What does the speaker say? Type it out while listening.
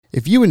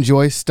If you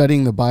enjoy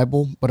studying the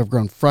Bible but have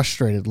grown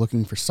frustrated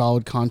looking for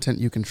solid content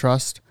you can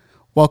trust,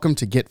 welcome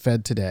to Get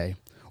Fed Today,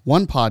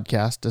 one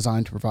podcast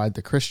designed to provide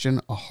the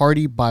Christian a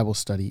hearty Bible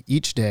study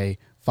each day,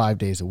 5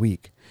 days a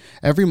week.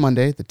 Every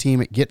Monday, the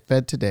team at Get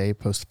Fed Today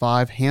posts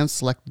 5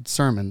 hand-selected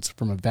sermons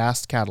from a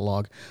vast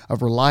catalog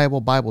of reliable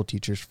Bible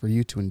teachers for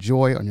you to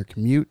enjoy on your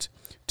commute,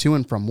 to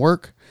and from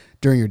work,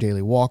 during your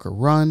daily walk or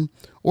run,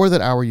 or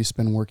that hour you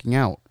spend working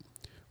out.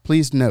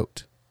 Please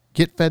note,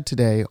 Get Fed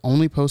Today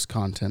only posts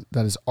content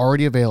that is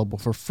already available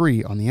for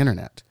free on the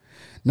internet.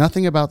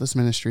 Nothing about this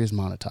ministry is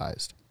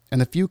monetized,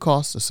 and the few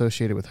costs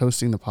associated with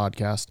hosting the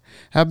podcast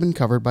have been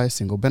covered by a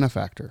single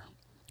benefactor.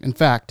 In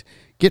fact,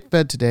 Get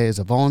Fed Today is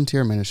a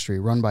volunteer ministry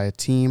run by a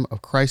team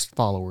of Christ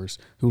followers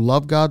who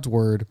love God's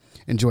Word,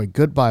 enjoy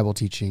good Bible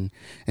teaching,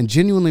 and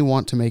genuinely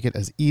want to make it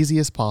as easy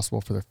as possible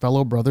for their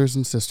fellow brothers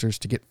and sisters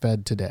to get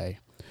fed today.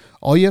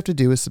 All you have to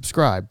do is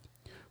subscribe.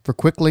 For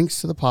quick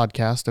links to the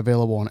podcast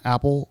available on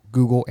Apple,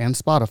 Google, and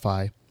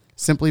Spotify,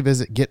 simply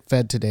visit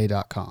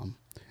getfedtoday.com.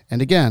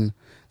 And again,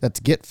 that's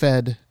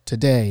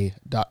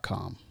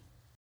getfedtoday.com.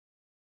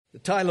 The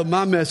title of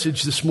my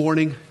message this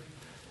morning,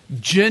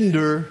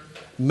 Gender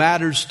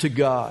Matters to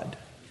God.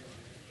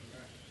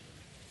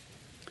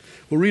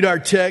 We'll read our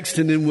text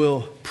and then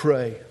we'll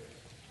pray.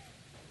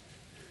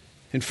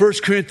 In 1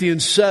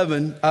 Corinthians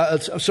 11,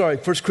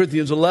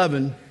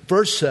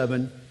 verse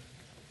 7,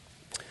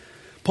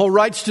 Paul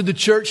writes to the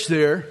church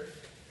there,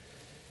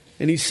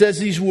 and he says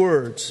these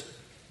words,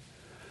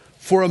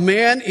 "For a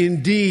man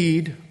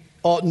indeed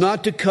ought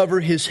not to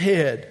cover his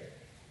head,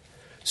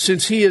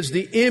 since he is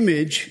the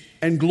image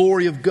and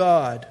glory of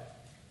God.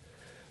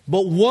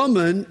 But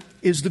woman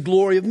is the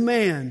glory of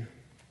man.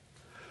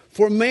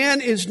 For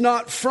man is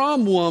not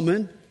from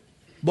woman,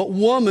 but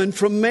woman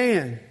from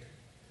man.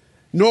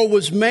 Nor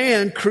was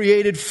man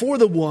created for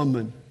the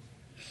woman,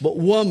 but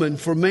woman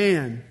for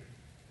man.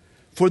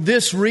 For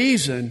this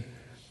reason,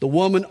 the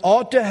woman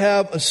ought to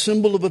have a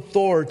symbol of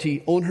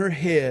authority on her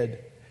head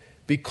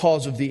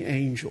because of the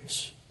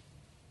angels."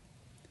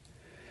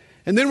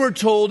 And then we're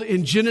told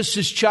in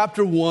Genesis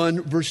chapter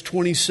 1, verse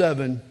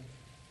 27,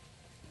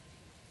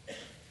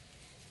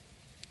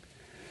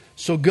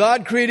 "So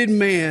God created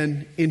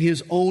man in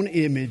his own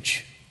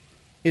image.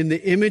 In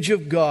the image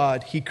of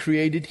God, he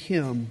created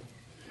him.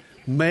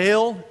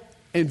 Male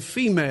and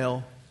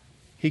female,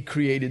 he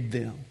created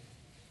them."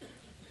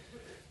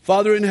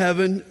 Father in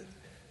heaven,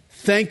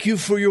 thank you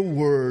for your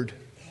word.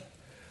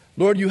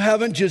 Lord, you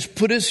haven't just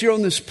put us here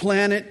on this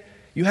planet.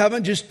 You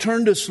haven't just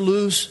turned us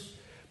loose,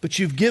 but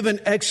you've given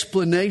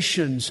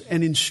explanations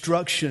and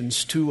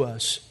instructions to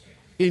us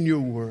in your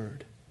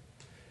word.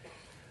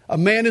 A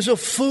man is a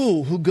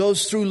fool who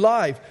goes through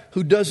life,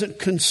 who doesn't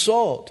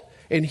consult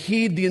and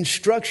heed the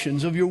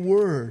instructions of your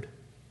word.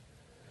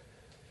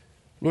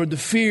 Lord, the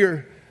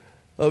fear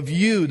of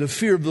you, the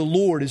fear of the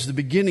Lord is the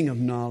beginning of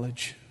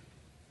knowledge.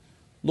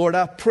 Lord,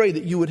 I pray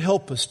that you would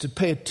help us to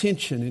pay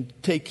attention and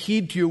take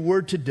heed to your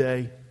word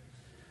today.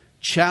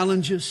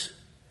 Challenge us,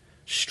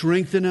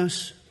 strengthen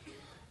us,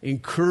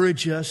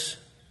 encourage us,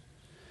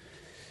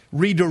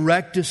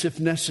 redirect us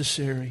if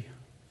necessary.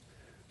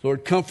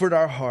 Lord, comfort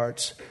our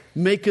hearts.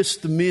 Make us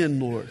the men,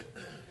 Lord,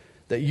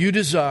 that you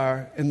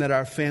desire and that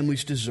our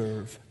families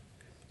deserve.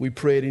 We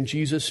pray it in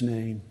Jesus'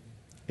 name.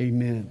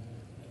 Amen.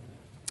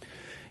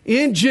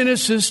 In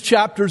Genesis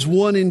chapters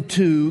 1 and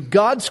 2,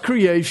 God's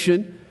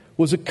creation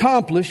was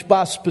accomplished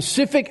by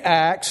specific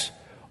acts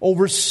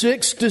over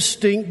 6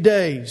 distinct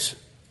days.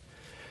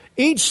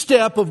 Each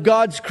step of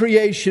God's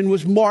creation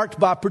was marked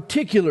by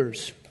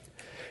particulars.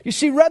 You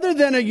see, rather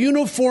than a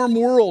uniform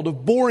world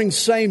of boring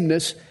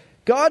sameness,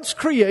 God's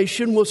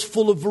creation was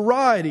full of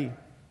variety.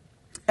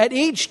 At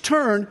each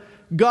turn,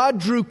 God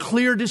drew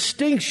clear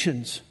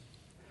distinctions.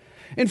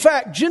 In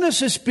fact,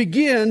 Genesis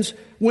begins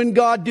when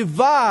God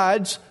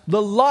divides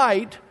the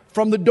light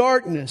from the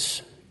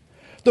darkness.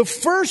 The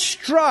first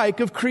strike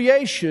of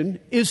creation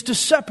is to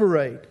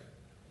separate.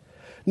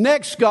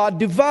 Next, God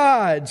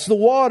divides the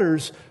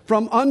waters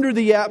from under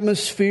the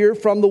atmosphere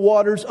from the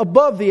waters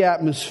above the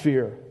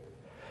atmosphere.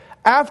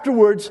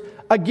 Afterwards,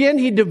 again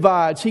He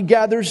divides. He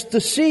gathers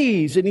the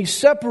seas and He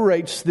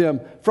separates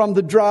them from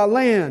the dry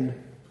land.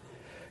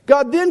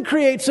 God then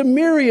creates a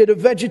myriad of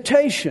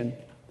vegetation.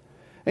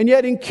 And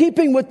yet, in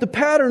keeping with the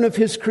pattern of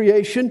His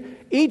creation,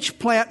 each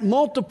plant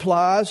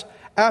multiplies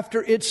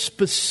after its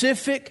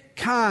specific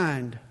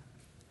kind.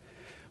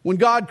 When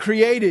God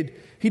created,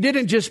 He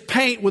didn't just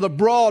paint with a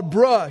broad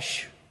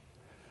brush.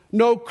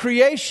 No,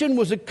 creation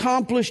was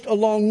accomplished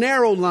along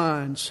narrow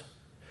lines.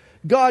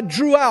 God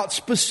drew out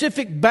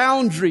specific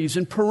boundaries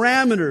and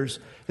parameters,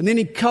 and then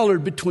He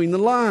colored between the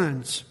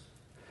lines.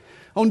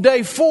 On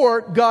day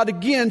 4, God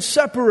again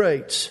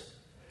separates.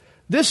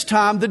 This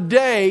time, the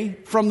day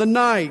from the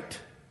night.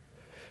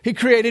 He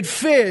created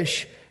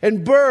fish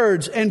and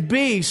birds and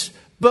beasts,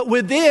 but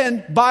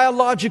within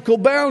biological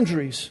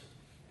boundaries.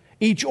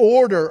 Each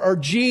order or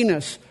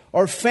genus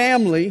or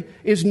family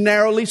is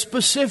narrowly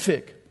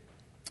specific.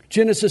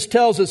 Genesis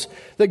tells us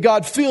that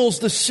God fills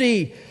the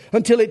sea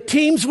until it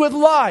teems with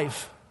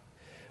life.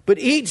 but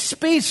each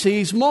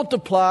species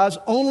multiplies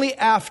only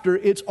after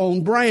its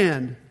own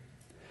brand.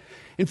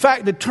 In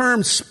fact, the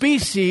terms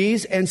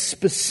species and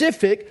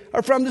specific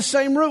are from the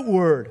same root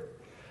word.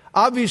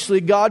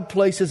 Obviously, God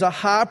places a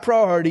high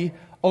priority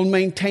on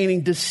maintaining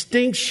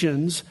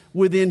distinctions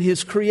within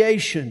His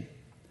creation.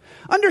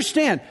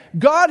 Understand,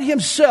 God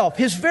Himself,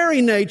 His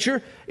very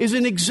nature, is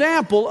an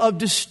example of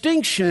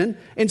distinction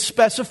and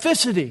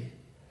specificity.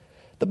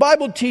 The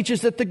Bible teaches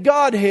that the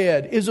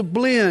Godhead is a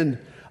blend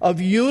of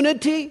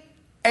unity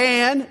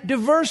and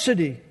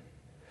diversity.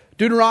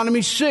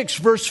 Deuteronomy 6,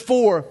 verse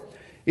 4,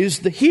 is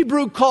the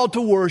Hebrew call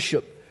to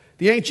worship.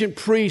 The ancient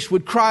priests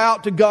would cry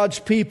out to God's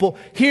people,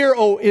 "Hear,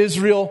 O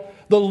Israel,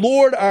 the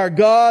Lord our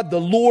God,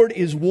 the Lord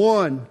is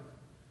one."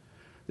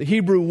 The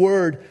Hebrew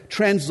word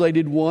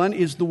translated one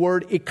is the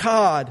word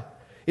echad.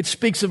 It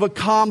speaks of a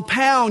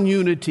compound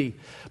unity.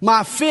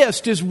 My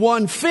fist is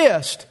one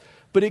fist,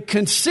 but it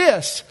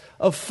consists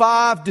of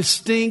 5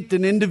 distinct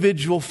and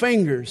individual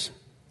fingers.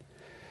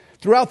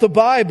 Throughout the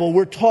Bible,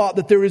 we're taught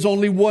that there is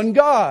only one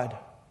God.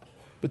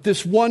 But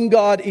this one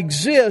God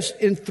exists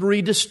in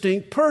 3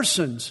 distinct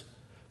persons: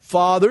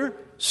 Father,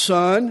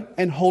 Son,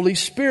 and Holy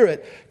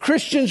Spirit.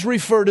 Christians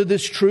refer to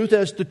this truth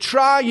as the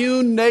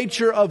triune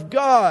nature of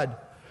God,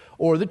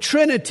 or the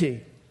Trinity.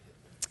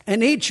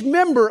 And each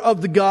member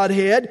of the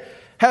Godhead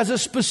has a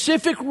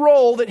specific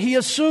role that He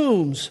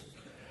assumes.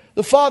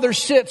 The Father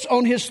sits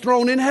on His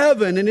throne in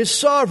heaven and is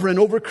sovereign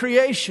over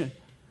creation.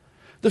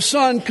 The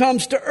Son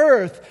comes to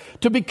earth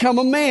to become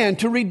a man,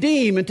 to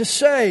redeem and to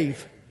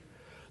save.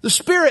 The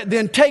Spirit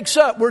then takes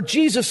up where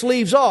Jesus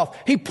leaves off.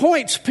 He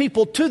points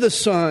people to the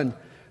Son.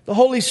 The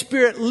Holy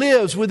Spirit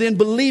lives within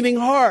believing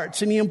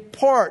hearts, and He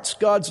imparts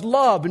God's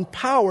love and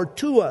power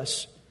to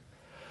us.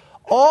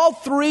 All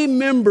 3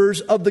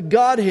 members of the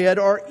Godhead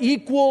are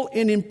equal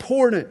in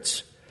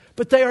importance,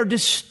 but they are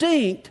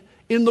distinct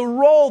in the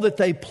role that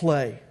they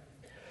play.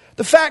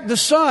 The fact the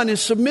Son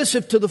is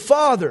submissive to the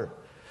Father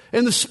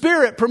and the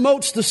Spirit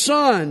promotes the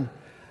Son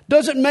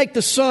doesn't make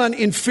the Son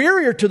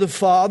inferior to the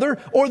Father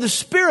or the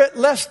Spirit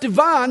less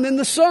divine than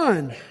the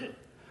Son.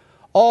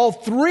 All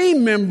 3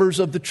 members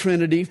of the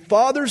Trinity,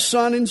 Father,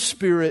 Son, and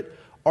Spirit,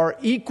 are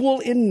equal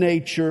in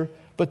nature,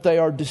 but they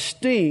are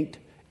distinct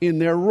in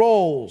their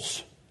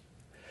roles.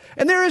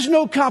 And there is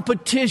no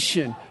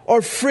competition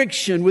or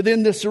friction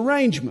within this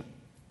arrangement.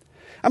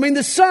 I mean,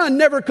 the Son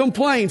never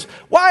complains,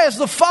 "Why is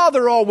the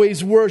Father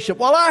always worshiped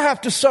while I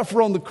have to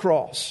suffer on the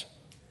cross?"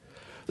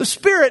 The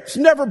Spirit's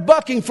never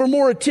bucking for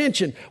more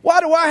attention.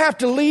 "Why do I have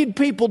to lead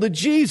people to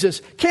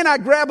Jesus? Can't I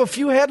grab a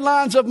few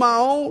headlines of my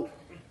own?"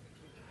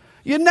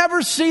 You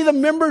never see the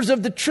members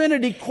of the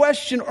Trinity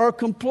question or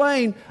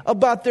complain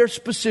about their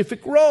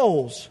specific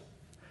roles.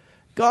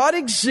 God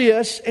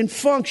exists and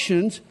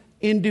functions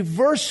in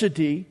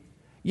diversity,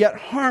 yet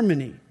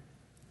harmony.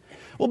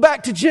 Well,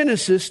 back to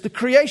Genesis, the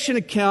creation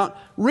account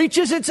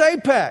reaches its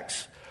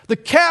apex. The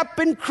cap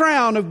and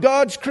crown of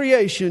God's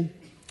creation.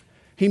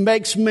 He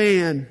makes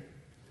man.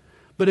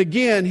 But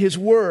again, His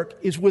work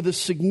is with a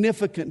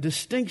significant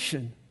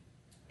distinction.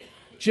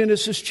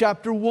 Genesis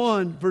chapter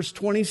 1, verse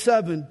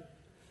 27.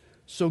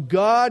 So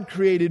God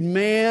created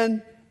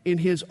man in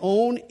His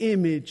own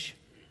image.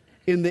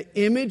 In the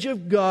image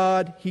of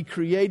God, He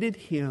created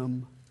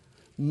him.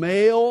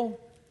 Male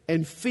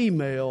and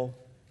female,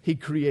 He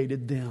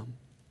created them.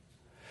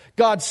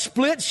 God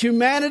splits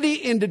humanity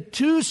into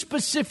 2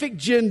 specific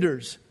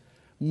genders,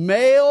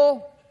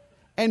 male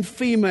and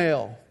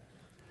female.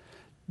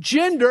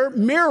 Gender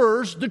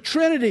mirrors the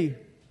Trinity.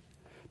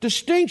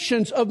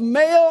 Distinctions of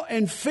male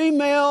and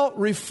female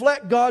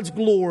reflect God's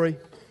glory,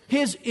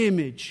 His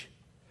image.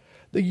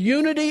 The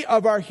unity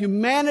of our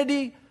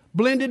humanity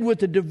blended with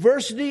the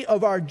diversity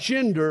of our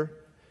gender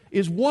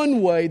is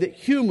one way that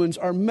humans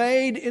are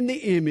made in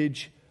the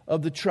image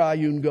of the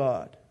triune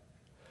God.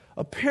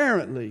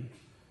 Apparently,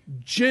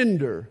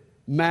 gender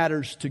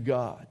matters to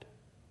God.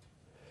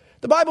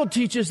 The Bible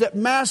teaches that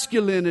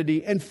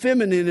masculinity and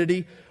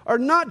femininity are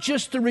not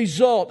just the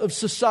result of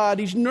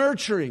society's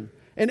nurturing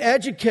and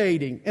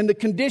educating and the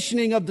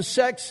conditioning of the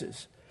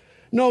sexes.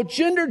 No,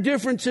 gender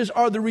differences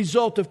are the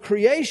result of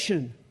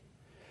creation.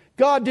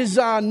 God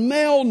designed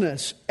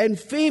maleness and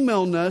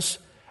femaleness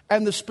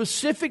and the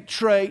specific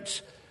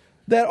traits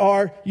that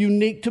are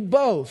unique to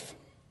both.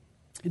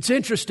 It's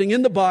interesting,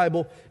 in the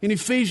Bible, in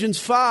Ephesians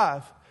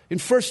 5, in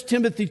 1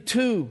 Timothy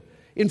 2,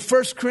 in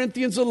 1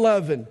 Corinthians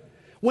 11,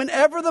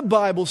 whenever the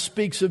Bible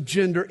speaks of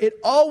gender, it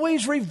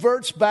always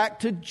reverts back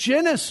to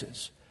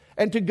Genesis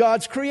and to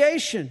God's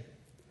creation.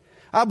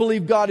 I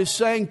believe God is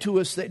saying to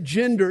us that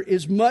gender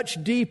is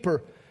much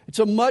deeper. It's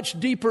a much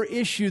deeper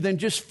issue than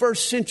just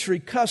first century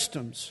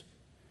customs.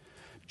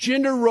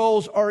 Gender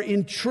roles are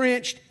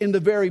entrenched in the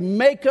very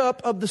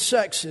makeup of the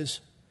sexes.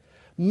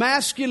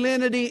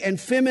 Masculinity and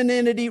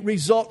femininity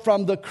result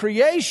from the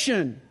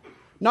creation,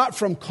 not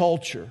from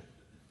culture.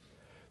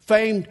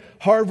 Famed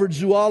Harvard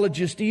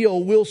zoologist E.O.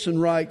 Wilson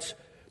writes,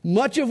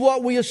 "Much of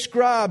what we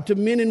ascribe to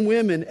men and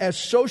women as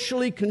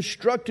socially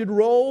constructed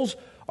roles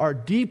are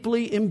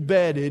deeply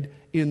embedded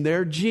in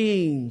their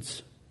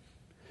genes."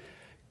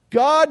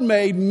 God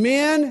made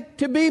men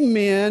to be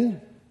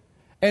men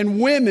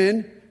and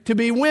women to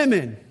be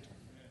women.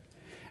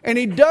 And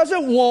He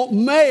doesn't want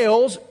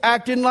males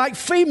acting like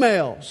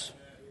females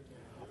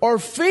or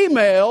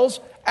females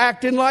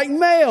acting like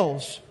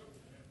males.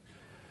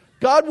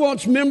 God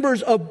wants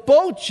members of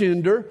both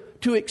gender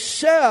to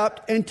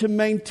accept and to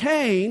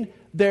maintain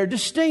their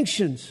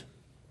distinctions.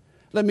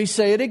 Let me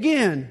say it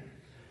again.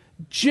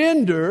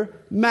 Gender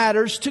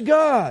matters to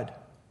God.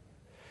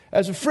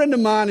 As a friend of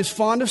mine is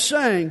fond of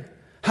saying,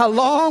 I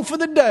long for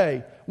the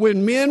day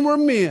when men were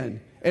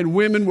men and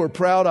women were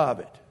proud of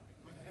it.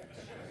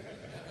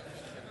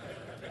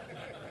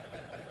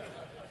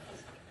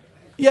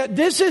 Yet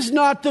this is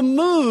not the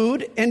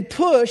mood and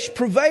push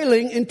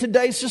prevailing in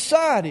today's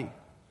society.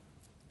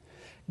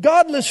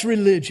 Godless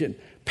religion,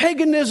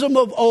 paganism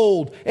of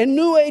old, and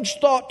New Age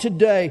thought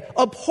today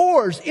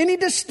abhors any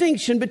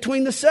distinction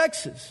between the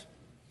sexes.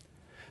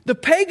 The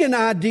pagan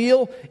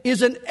ideal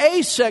is an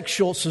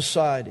asexual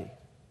society.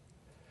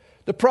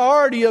 The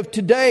priority of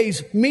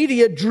today's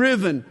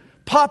media-driven,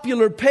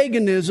 popular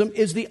paganism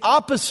is the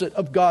opposite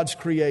of God's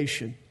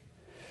creation.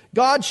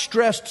 God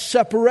stressed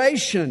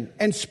separation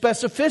and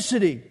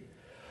specificity.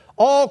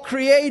 All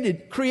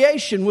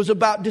creation was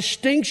about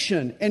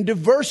distinction and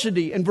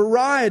diversity and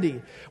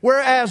variety,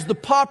 whereas the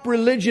pop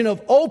religion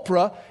of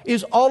Oprah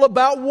is all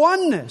about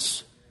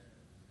oneness.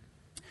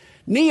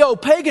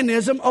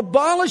 Neo-paganism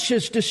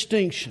abolishes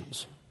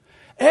distinctions.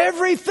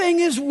 Everything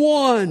is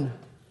one.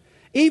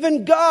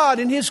 Even God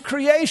and His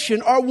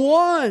creation are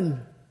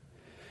one.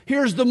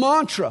 Here's the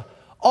mantra.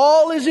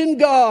 All is in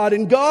God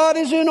and God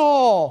is in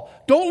all.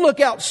 Don't look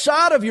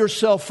outside of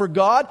yourself for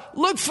God.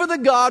 Look for the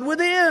God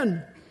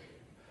within.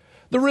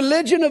 The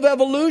religion of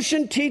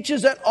evolution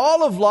teaches that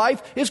all of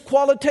life is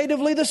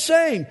qualitatively the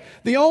same.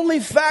 The only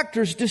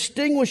factors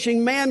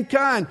distinguishing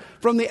mankind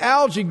from the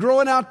algae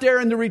growing out there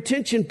in the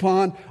retention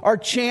pond are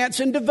chance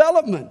and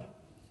development.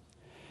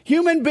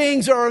 Human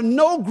beings are of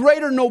no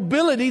greater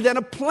nobility than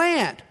a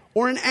plant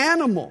or an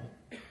animal.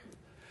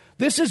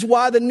 This is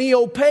why the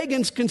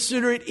neo-pagans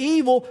consider it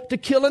evil to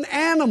kill an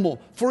animal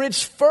for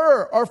its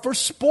fur or for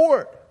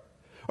sport,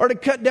 or to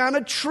cut down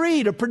a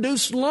tree to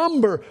produce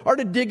lumber, or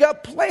to dig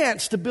up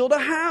plants to build a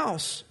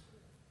house.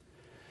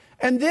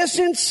 And this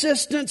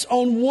insistence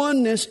on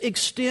oneness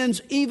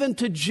extends even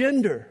to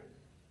gender.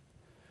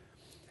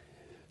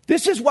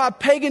 This is why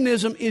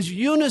paganism is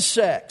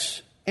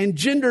unisex and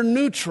gender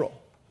neutral.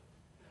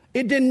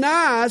 It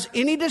denies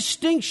any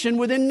distinction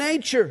within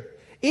nature,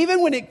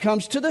 even when it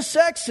comes to the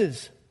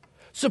sexes.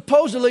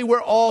 Supposedly,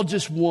 we're all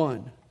just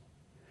one.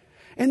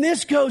 And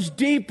this goes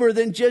deeper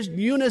than just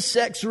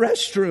unisex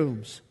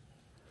restrooms.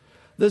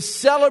 The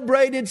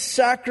celebrated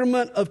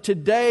sacrament of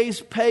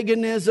today's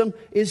paganism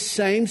is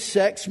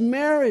same-sex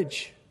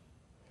marriage.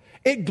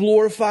 It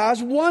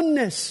glorifies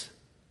oneness.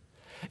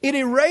 It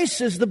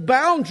erases the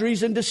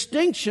boundaries and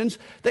distinctions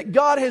that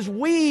God has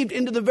weaved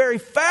into the very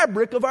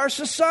fabric of our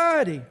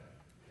society.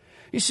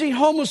 You see,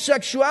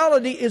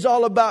 homosexuality is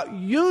all about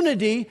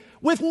unity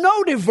with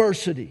no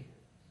diversity.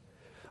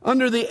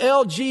 Under the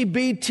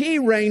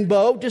LGBT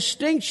rainbow,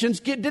 distinctions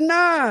get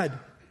denied.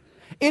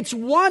 It's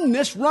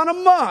oneness run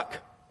amok,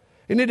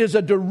 and it is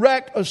a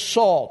direct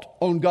assault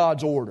on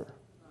God's order.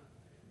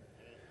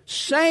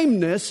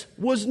 Sameness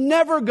was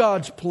never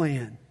God's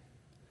plan.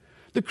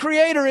 The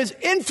Creator is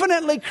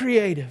infinitely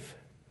creative.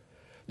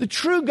 The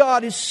true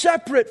God is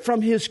separate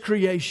from His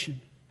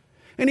creation,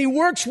 and He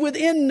works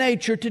within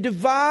nature to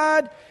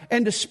divide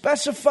and to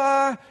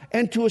specify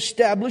and to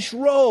establish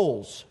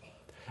roles.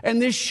 And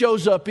this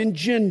shows up in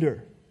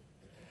gender.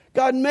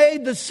 God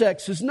made the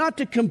sexes not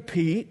to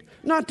compete,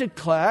 not to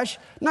clash,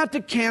 not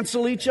to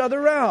cancel each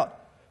other out,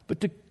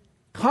 but to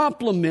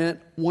complement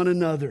one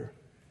another.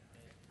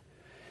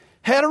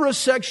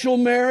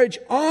 Heterosexual marriage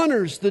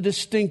honors the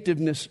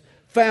distinctiveness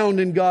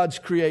found in God's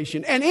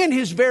creation and in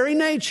His very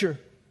nature.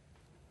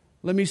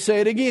 Let me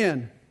say it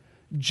again.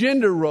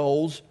 Gender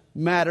roles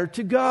matter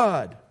to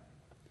God.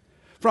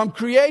 From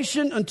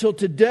creation until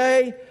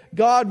today,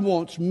 God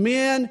wants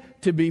men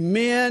to be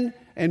men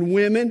and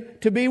women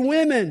to be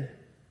women.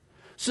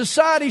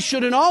 Society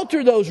shouldn't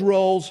alter those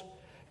roles.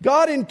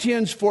 God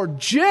intends for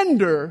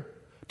gender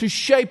to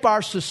shape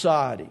our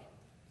society.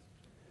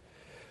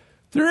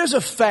 There is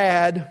a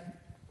fad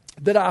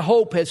that I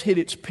hope has hit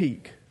its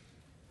peak.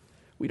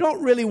 We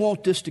don't really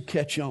want this to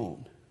catch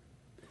on.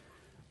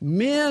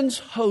 Men's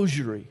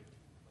hosiery.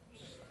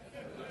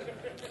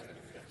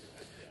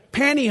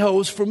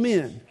 Pantyhose for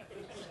men.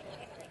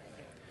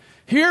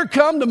 Here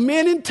come the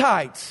men in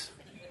tights.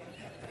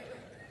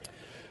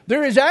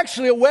 There is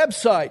actually a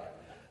website,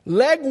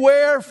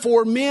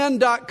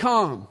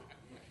 legwearformen.com.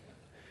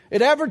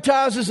 It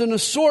advertises an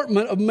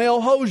assortment of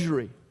male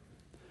hosiery.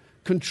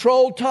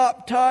 Control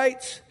top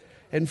tights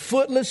and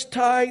footless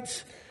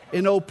tights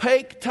and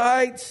opaque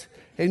tights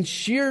and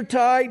sheer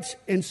tights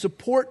and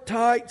support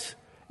tights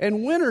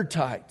and winter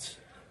tights.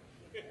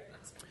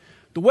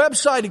 The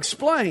website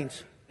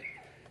explains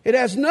it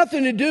has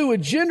nothing to do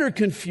with gender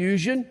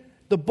confusion.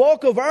 The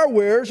bulk of our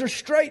wearers are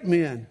straight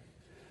men.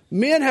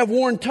 Men have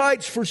worn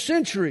tights for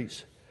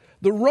centuries.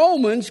 The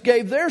Romans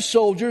gave their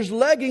soldiers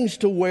leggings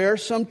to wear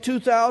some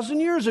 2,000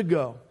 years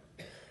ago.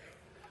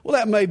 Well,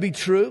 that may be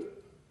true.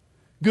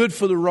 Good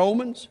for the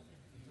Romans.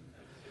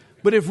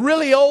 But if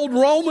really old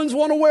Romans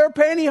want to wear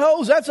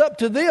pantyhose, that's up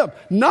to them.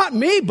 Not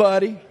me,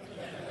 buddy.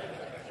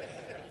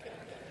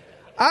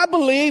 I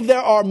believe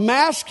there are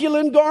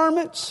masculine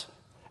garments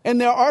and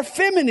there are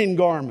feminine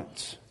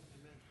garments.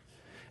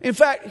 In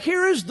fact,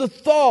 here is the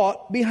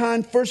thought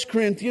behind 1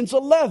 Corinthians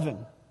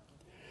 11.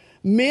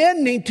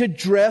 Men need to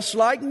dress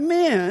like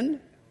men,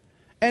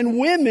 and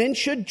women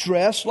should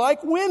dress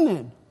like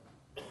women.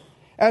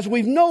 As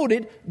we've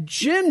noted,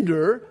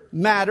 gender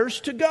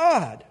matters to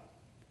God.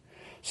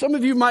 Some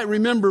of you might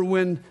remember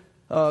when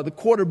the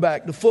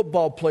quarterback, the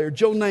football player,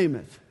 Joe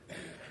Namath,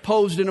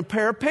 posed in a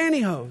pair of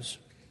pantyhose.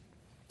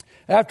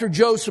 After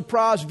Joe's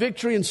surprise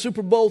victory in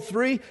Super Bowl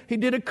III, he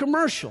did a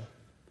commercial.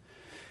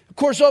 Of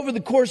course, over the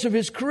course of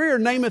his career,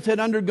 Namath had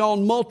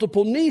undergone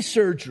multiple knee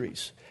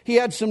surgeries. He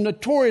had some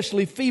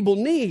notoriously feeble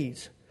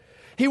knees.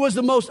 He was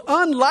the most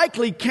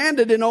unlikely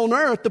candidate on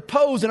earth to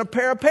pose in a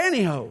pair of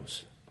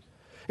pantyhose.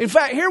 In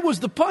fact, here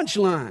was the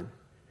punchline.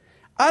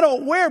 I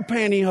don't wear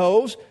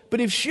pantyhose, but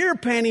if sheer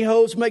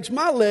pantyhose makes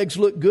my legs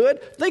look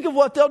good, think of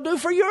what they'll do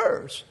for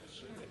yours.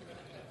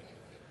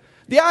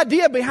 The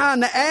idea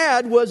behind the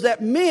ad was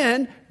that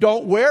men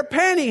don't wear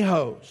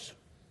pantyhose.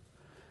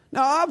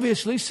 Now,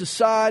 obviously,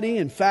 society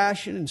and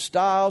fashion and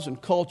styles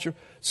and culture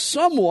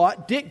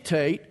somewhat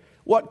dictate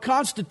what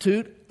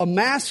constitute a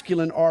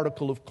masculine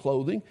article of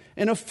clothing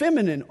and a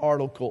feminine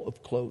article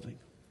of clothing.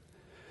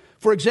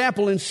 For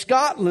example, in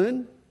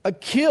Scotland, a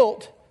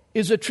kilt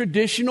is a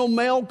traditional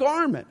male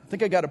garment. I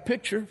think I got a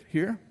picture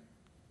here.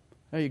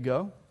 There you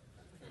go.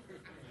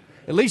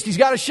 At least he's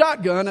got a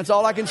shotgun. That's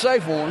all I can say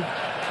for him.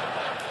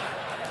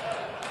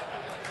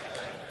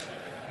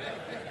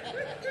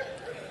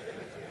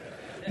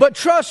 But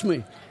trust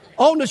me,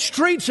 on the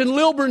streets in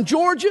Lilburn,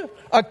 Georgia,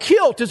 a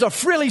kilt is a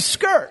frilly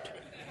skirt.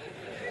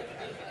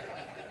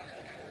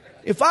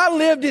 If I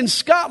lived in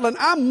Scotland,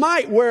 I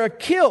might wear a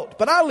kilt.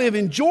 But I live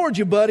in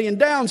Georgia, buddy, and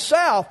down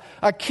south,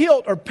 a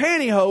kilt or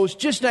pantyhose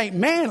just ain't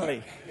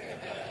manly.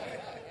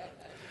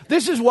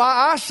 This is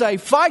why I say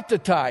fight the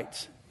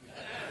tights.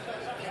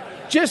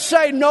 Just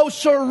say no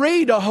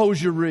siree to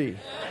hosiery.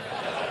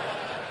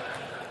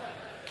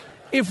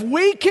 If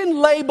we can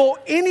label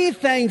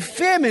anything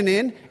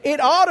feminine, it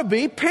ought to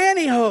be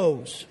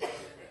pantyhose.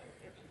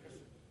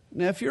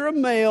 Now, if you're a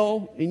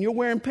male and you're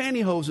wearing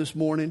pantyhose this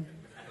morning,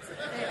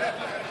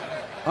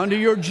 under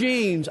your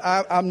jeans,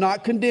 I'm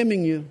not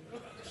condemning you.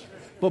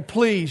 But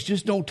please,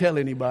 just don't tell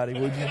anybody,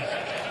 would you?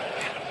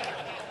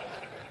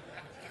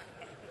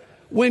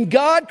 When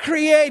God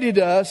created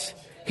us,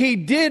 He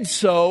did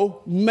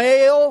so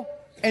male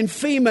and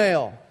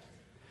female.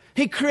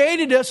 He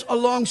created us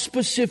along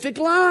specific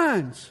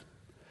lines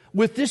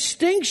with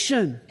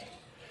distinction.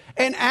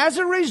 And as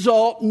a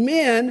result,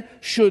 men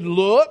should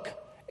look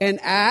and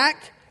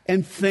act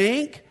and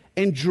think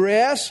and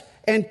dress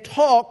and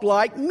talk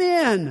like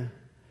men,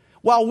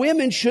 while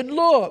women should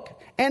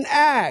look and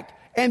act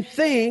and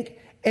think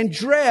and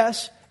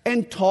dress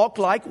and talk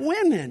like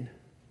women.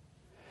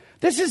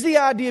 This is the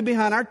idea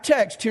behind our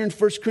text here in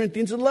 1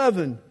 Corinthians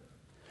 11.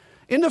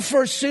 In the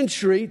first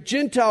century,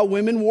 Gentile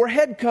women wore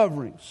head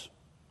coverings.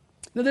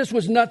 Now, this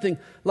was nothing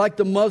like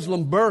the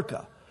Muslim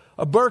burqa.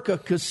 A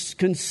burqa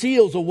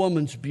conceals a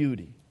woman's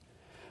beauty.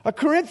 A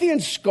Corinthian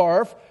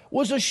scarf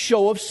was a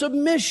show of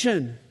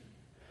submission.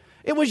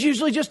 It was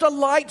usually just a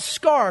light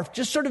scarf,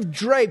 just sort of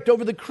draped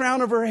over the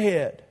crown of her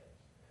head.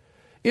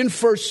 In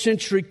first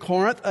century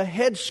Corinth, a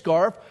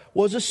headscarf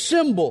was a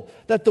symbol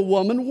that the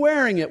woman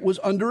wearing it was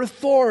under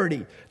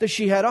authority, that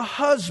she had a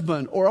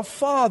husband or a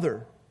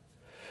father.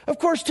 Of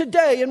course,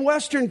 today in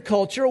Western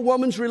culture, a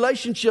woman's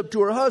relationship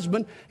to her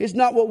husband is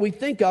not what we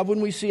think of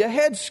when we see a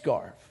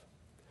headscarf.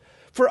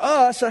 For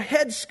us, a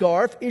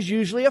headscarf is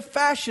usually a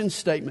fashion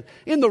statement.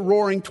 In the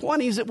Roaring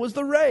 '20s, it was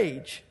the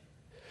rage.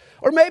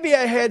 Or maybe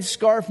a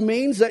headscarf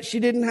means that she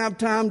didn't have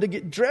time to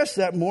get dressed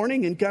that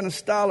morning and kind of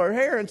style her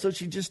hair, and so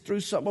she just threw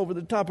something over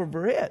the top of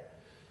her head.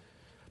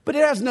 But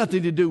it has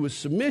nothing to do with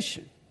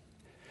submission.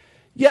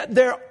 Yet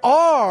there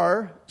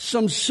are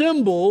some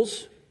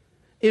symbols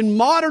in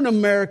modern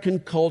American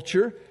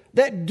culture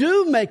that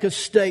do make a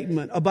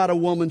statement about a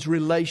woman's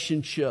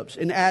relationships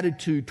and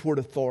attitude toward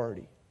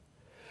authority.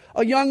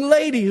 A young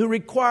lady who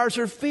requires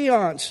her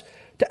fiancé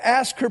to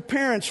ask her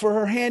parents for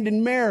her hand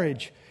in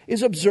marriage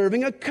is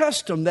observing a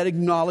custom that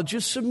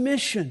acknowledges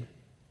submission.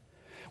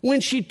 When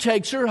she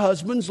takes her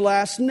husband's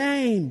last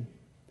name,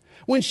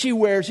 when she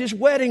wears his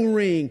wedding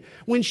ring,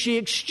 when she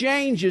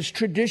exchanges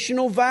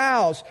traditional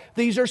vows,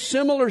 these are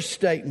similar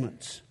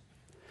statements.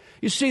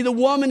 You see, the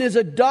woman is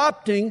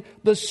adopting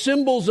the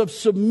symbols of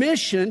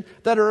submission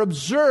that are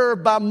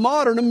observed by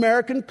modern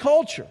American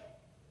culture.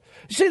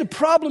 You see, the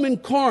problem in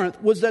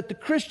Corinth was that the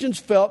Christians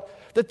felt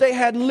that they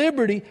had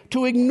liberty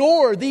to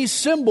ignore these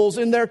symbols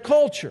in their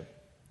culture.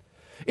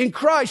 In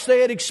Christ, they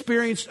had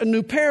experienced a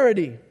new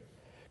parity.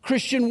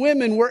 Christian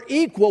women were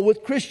equal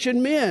with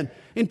Christian men.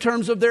 in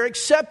terms of their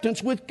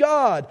acceptance with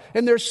God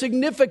and their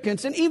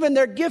significance and even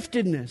their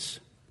giftedness.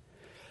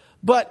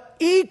 But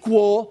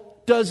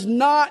equal does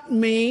not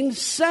mean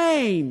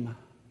same.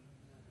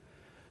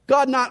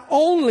 God not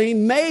only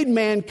made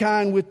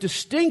mankind with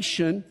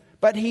distinction,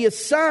 but He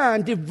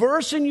assigned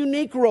diverse and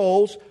unique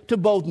roles to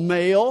both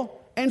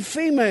male and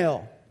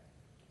female.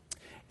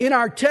 In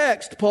our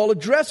text, Paul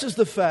addresses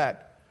the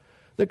fact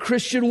that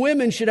Christian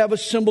women should have a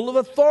symbol of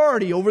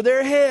authority over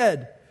their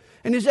head.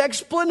 And his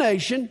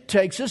explanation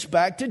takes us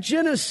back to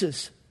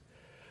Genesis.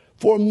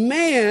 For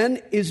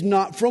man is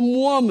not from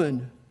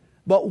woman,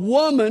 but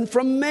woman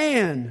from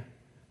man.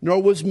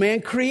 Nor was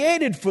man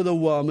created for the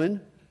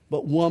woman,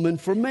 but woman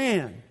for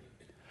man.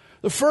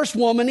 The first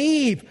woman,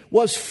 Eve,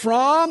 was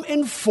from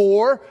and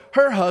for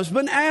her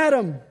husband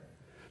Adam.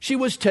 She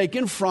was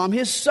taken from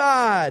his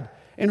side,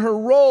 and her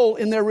role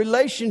in their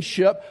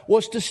relationship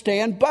was to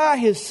stand by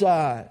his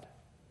side.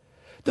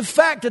 The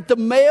fact that the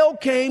male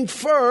came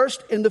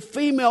first and the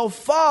female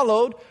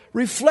followed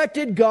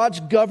reflected God's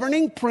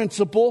governing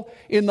principle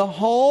in the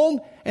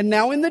home and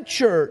now in the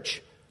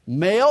church: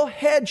 male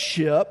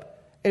headship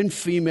and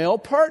female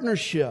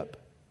partnership.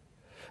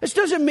 This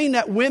doesn't mean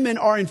that women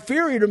are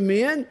inferior to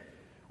men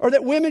or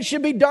that women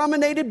should be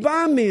dominated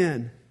by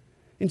men.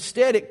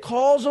 Instead, it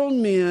calls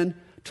on men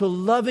to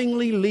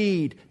lovingly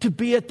lead, to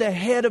be at the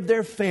head of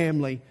their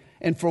family,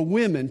 and for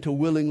women to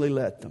willingly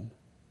let them.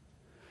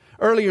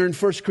 Earlier in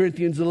 1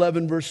 Corinthians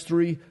 11, verse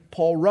 3,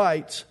 Paul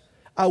writes,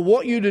 I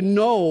want you to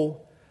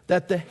know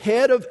that the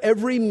head of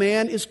every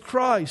man is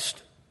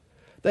Christ.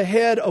 The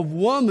head of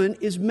woman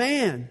is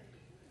man.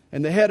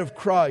 And the head of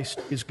Christ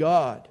is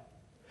God.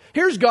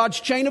 Here's God's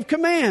chain of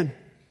command.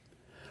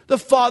 The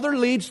Father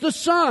leads the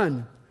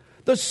Son.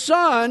 The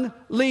Son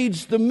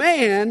leads the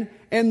man.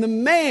 And the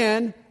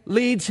man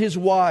leads his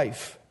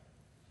wife.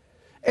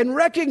 And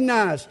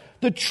recognize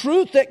the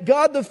truth that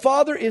God the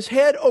Father is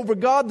head over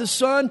God the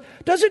Son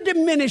doesn't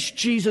diminish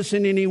Jesus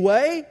in any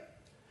way.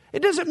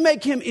 It doesn't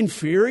make him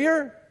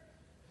inferior.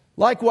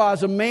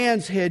 Likewise, a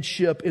man's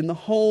headship in the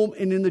home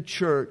and in the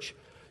church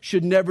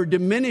should never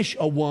diminish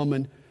a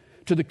woman.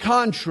 To the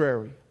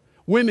contrary,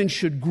 women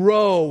should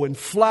grow and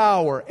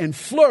flower and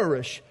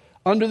flourish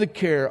under the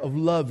care of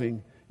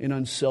loving and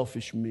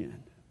unselfish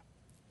men.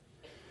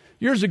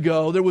 Years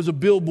ago, there was a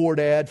billboard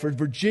ad for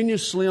Virginia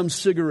Slim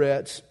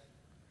cigarettes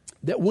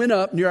that went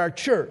up near our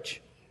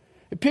church.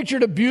 It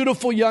pictured a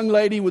beautiful young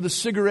lady with a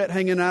cigarette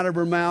hanging out of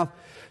her mouth.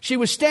 She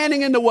was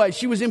standing in the way.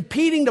 She was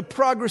impeding the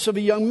progress of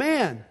a young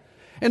man.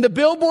 And the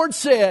billboard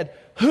said,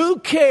 "Who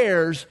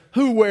cares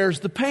who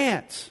wears the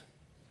pants?"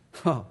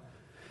 Huh.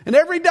 And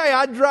every day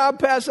I'd drive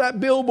past that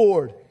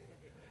billboard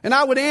and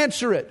I would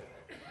answer it.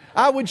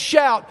 I would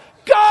shout,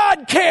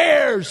 "God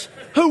cares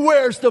who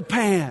wears the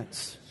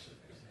pants."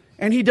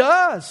 And He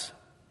does.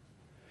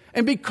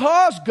 And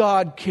because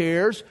God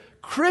cares,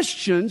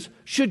 Christians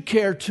should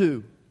care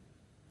too.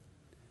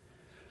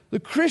 The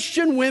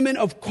Christian women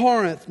of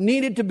Corinth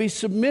needed to be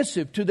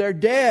submissive to their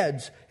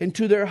dads and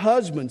to their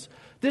husbands.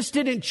 This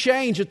didn't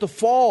change at the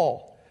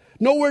fall.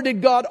 Nowhere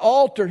did God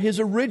alter His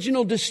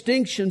original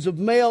distinctions of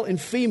male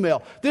and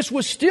female. This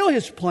was still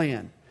His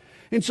plan.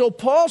 And so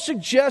Paul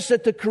suggests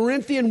that the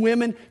Corinthian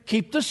women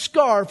keep the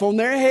scarf on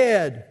their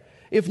head.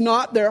 If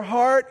not, their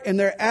heart and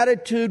their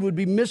attitude would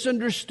be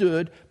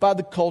misunderstood by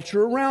the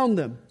culture around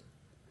them.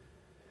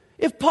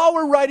 If Paul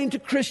were writing to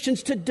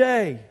Christians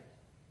today,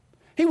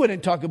 he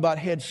wouldn't talk about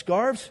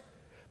headscarves,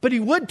 but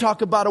he would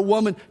talk about a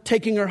woman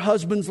taking her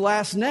husband's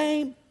last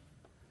name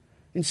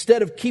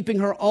instead of keeping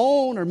her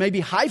own or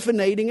maybe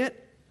hyphenating it.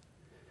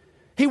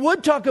 He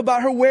would talk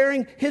about her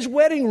wearing his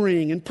wedding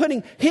ring and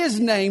putting his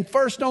name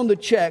first on the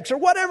checks, or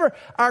whatever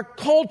our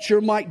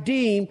culture might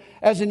deem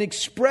as an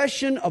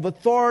expression of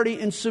authority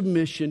and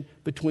submission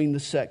between the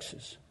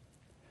sexes.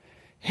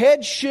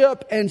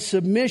 Headship and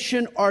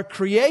submission are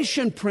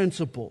creation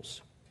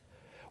principles,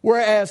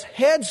 whereas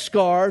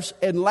headscarves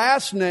and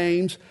last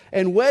names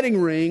and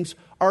wedding rings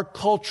are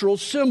cultural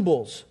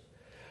symbols.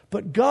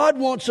 But God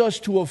wants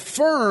us to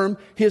affirm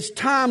His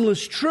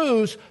timeless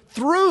truths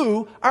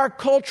through our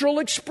cultural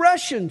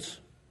expressions.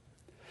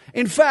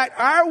 In fact,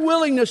 our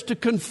willingness to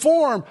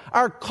conform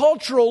our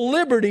cultural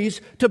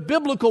liberties to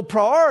biblical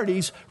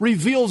priorities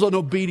reveals an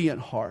obedient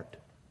heart.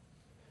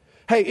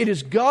 Hey, it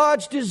is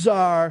God's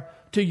desire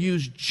to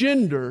use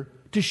gender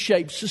to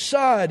shape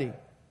society.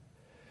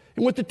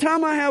 And with the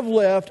time I have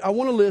left, I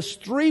want to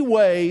list 3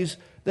 ways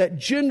that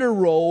gender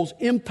roles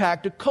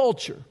impact a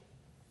culture.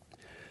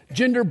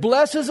 Gender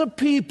blesses a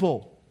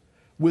people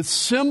with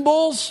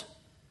symbols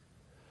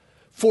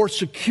for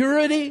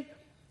security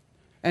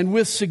and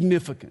with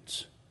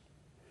significance.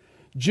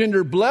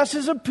 Gender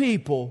blesses a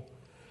people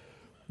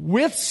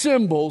with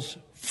symbols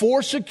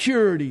for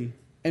security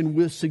and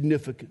with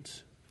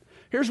significance.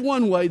 Here's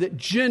one way that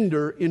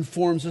gender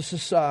informs a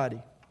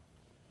society.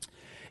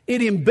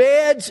 It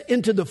embeds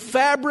into the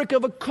fabric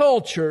of a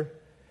culture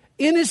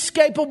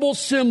inescapable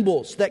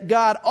symbols that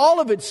guide all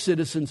of its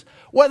citizens,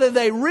 whether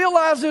they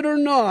realize it or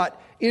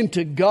not,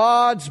 into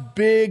God's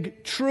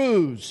big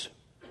truths.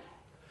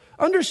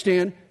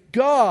 Understand,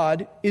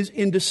 God is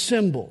into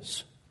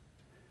symbols.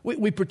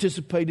 We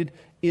participated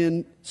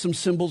in some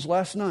symbols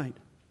last night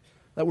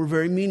that were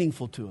very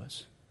meaningful to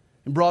us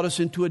and brought us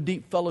into a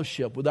deep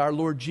fellowship with our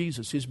Lord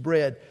Jesus, His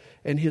bread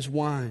and His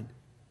wine.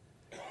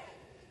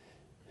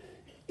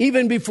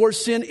 Even before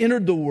sin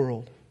entered the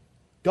world,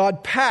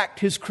 God packed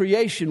His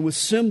creation with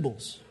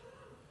symbols.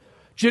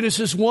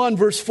 Genesis 1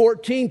 verse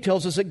 14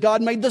 tells us that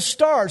God made the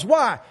stars.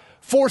 Why?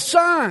 For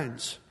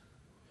signs.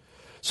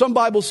 Some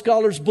Bible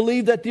scholars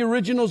believe that the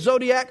original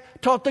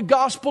zodiac taught the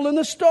gospel in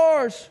the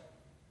stars.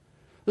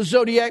 The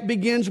zodiac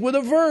begins with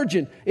a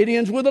virgin. It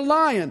ends with a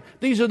lion.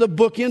 These are the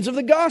bookends of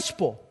the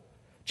gospel.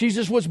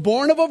 Jesus was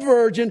born of a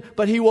virgin,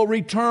 but He will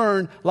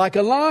return like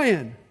a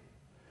lion.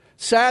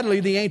 Sadly,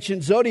 the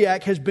ancient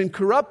zodiac has been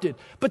corrupted,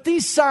 but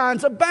these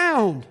signs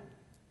abound.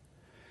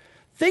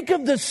 Think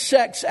of the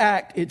sex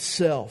act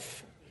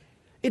itself.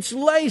 It's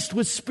laced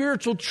with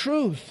spiritual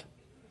truth.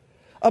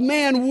 A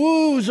man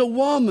woos a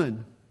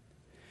woman.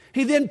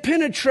 He then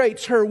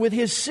penetrates her with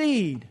his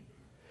seed.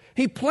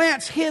 He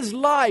plants his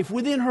life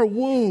within her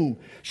womb.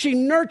 She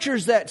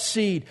nurtures that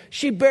seed.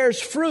 She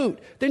bears fruit.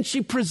 Then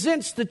she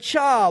presents the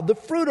child, the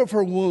fruit of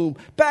her womb,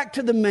 back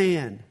to the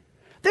man.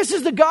 This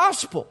is the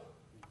gospel.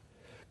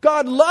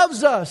 God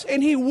loves us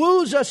and He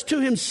woos us to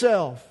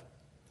Himself.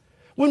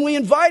 When we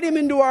invite Him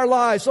into our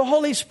lives, the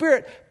Holy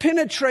Spirit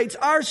penetrates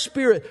our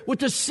spirit with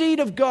the seed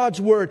of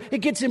God's Word. It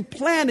gets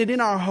implanted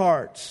in our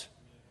hearts.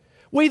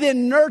 We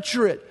then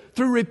nurture it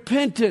through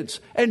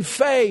repentance and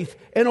faith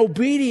and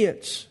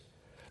obedience.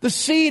 The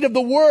seed of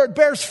the Word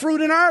bears fruit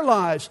in our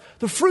lives,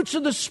 the fruits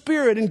of the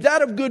Spirit and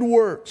that of good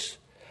works,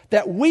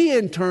 that we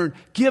in turn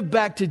give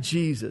back to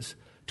Jesus,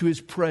 to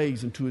His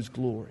praise and to His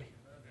glory.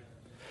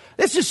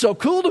 This is so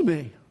cool to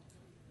me.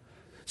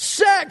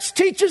 Sex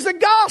teaches the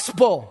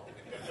gospel.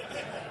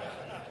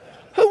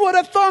 Who would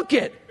have thunk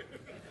it?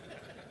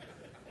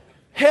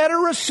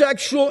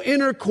 Heterosexual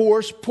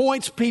intercourse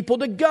points people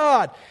to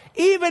God.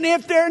 Even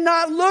if they're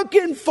not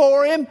looking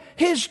for Him,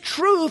 His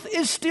truth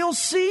is still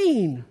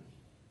seen.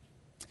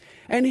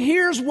 And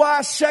here's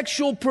why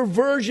sexual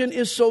perversion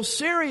is so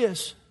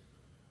serious.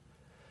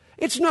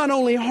 It's not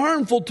only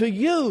harmful to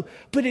you,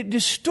 but it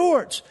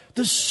distorts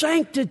the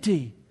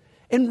sanctity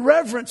and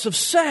reverence of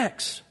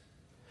sex.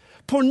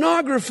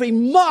 Pornography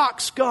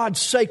mocks God's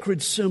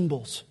sacred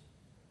symbols.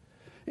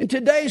 In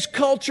today's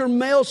culture,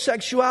 male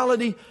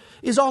sexuality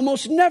is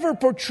almost never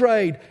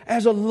portrayed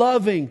as a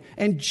loving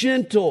and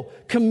gentle,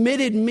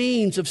 committed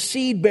means of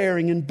seed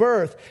bearing and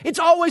birth. It's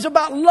always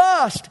about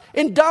lust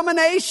and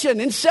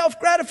domination and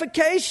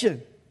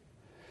self-gratification.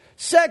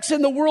 Sex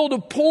in the world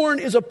of porn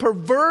is a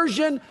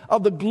perversion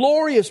of the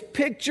glorious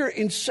picture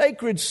and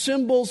sacred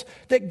symbols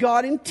that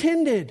God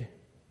intended.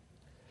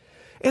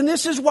 And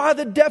this is why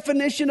the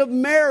definition of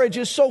marriage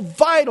is so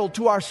vital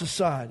to our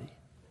society.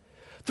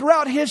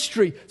 Throughout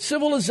history,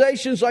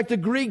 civilizations like the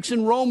Greeks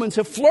and Romans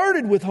have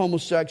flirted with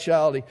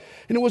homosexuality.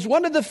 And it was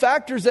one of the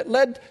factors that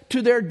led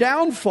to their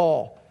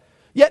downfall.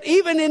 Yet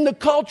even in the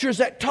cultures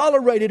that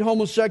tolerated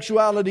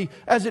homosexuality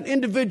as an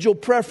individual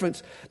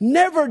preference,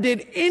 never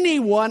did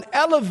anyone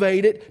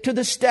elevate it to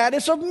the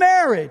status of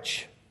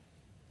marriage.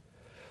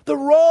 The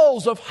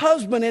roles of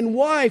husband and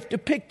wife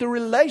depict the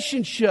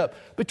relationship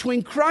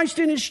between Christ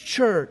and His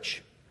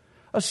church.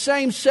 A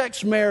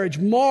same-sex marriage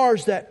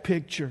mars that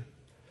picture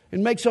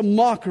and makes a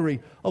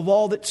mockery of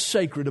all that's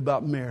sacred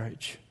about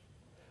marriage.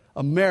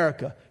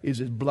 America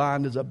is as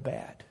blind as a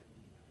bat.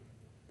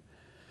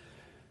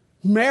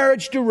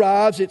 Marriage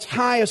derives its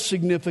highest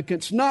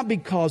significance not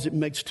because it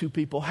makes two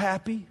people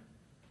happy,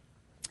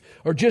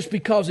 or just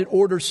because it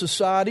orders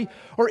society,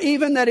 or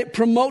even that it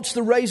promotes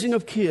the raising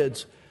of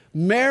kids.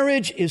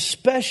 Marriage is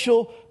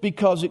special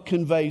because it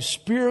conveys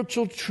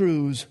spiritual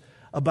truths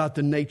about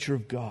the nature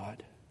of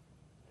God.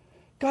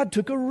 God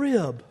took a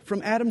rib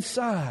from Adam's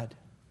side.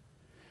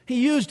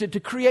 He used it to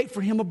create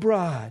for him a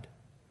bride.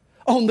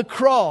 On the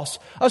cross,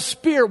 a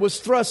spear was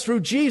thrust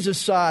through Jesus'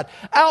 side.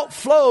 Out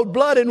flowed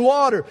blood and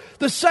water,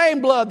 the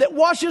same blood that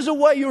washes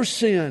away your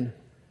sin.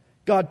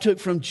 God took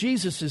from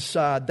Jesus'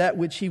 side that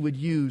which He would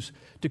use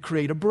to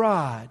create a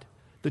bride,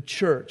 the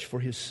church, for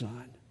His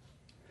Son.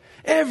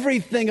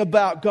 Everything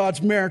about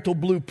God's marital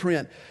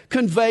blueprint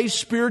conveys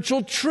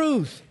spiritual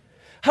truth.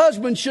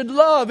 Husbands should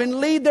love and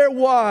lead their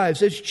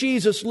wives as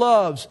Jesus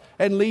loves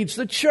and leads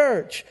the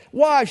church.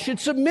 Wives should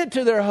submit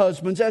to their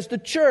husbands as the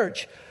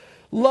church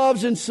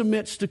loves and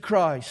submits to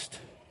Christ.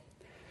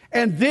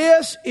 And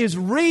this is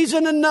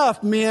reason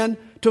enough, men,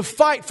 to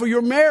fight for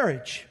your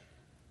marriage.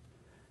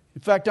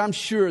 In fact, I'm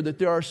sure that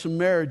there are some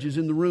marriages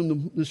in the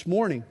room this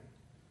morning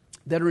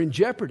that are in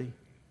jeopardy.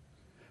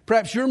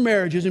 Perhaps your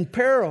marriage is in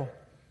peril.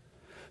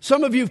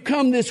 Some of you have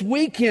come this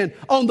weekend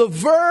on the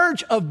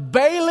verge of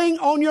bailing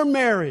on your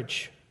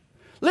marriage.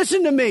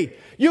 Listen to me.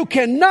 You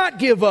cannot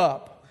give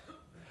up.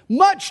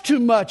 Much too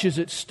much is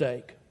at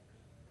stake.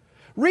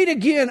 Read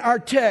again our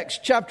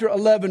text, chapter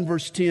 11,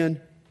 verse 10.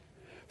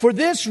 For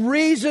this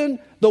reason,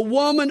 the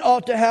woman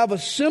ought to have a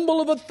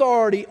symbol of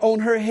authority on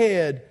her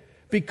head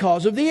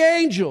because of the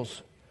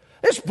angels.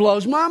 This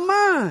blows my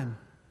mind.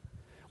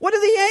 What do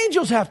the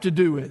angels have to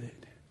do with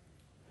it?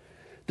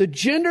 The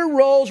gender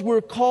roles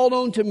we're called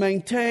on to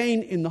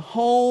maintain in the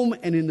home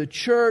and in the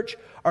church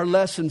are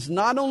lessons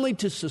not only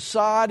to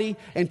society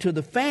and to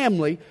the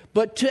family,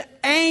 but to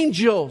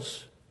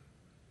angels.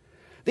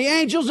 The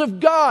angels of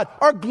God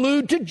are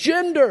glued to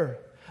gender.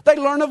 They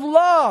learn of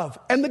love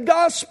and the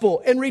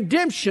gospel and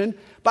redemption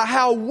by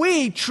how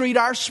we treat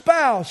our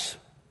spouse.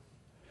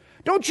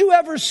 Don't you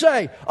ever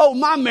say, oh,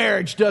 my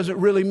marriage doesn't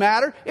really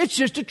matter. It's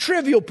just a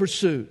trivial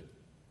pursuit.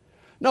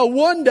 No,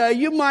 one day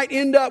you might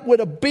end up with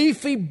a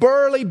beefy,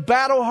 burly,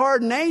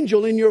 battle-hardened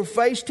angel in your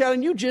face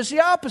telling you just the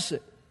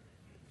opposite.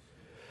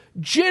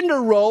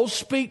 Gender roles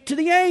speak to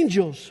the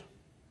angels.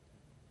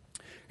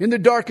 In the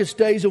darkest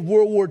days of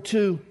World War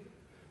II,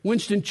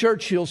 Winston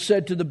Churchill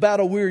said to the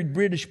battle-wearied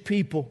British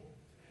people,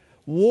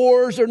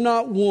 wars are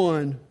not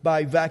won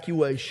by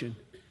evacuation,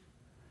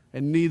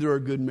 and neither are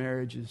good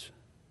marriages.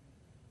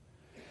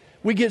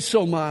 We get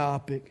so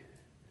myopic.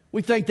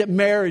 We think that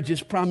marriage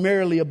is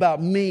primarily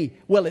about me.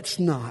 Well, it's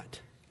not.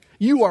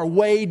 You are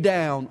way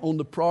down on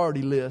the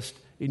priority list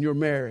in your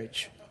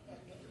marriage.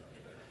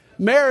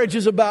 Marriage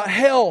is about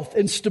health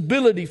and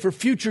stability for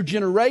future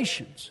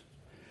generations.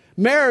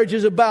 Marriage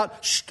is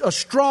about a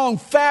strong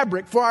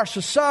fabric for our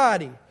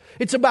society.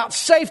 It's about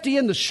safety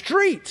in the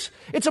streets.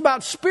 It's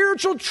about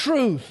spiritual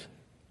truth.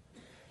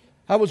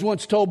 I was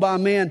once told by a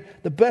man,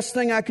 the best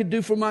thing I could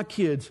do for my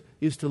kids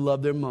is to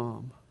love their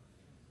mom.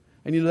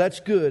 And you know, that's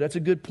good. That's a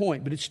good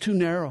point, but it's too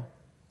narrow.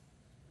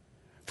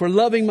 For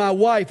loving my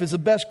wife is the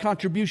best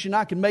contribution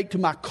I can make to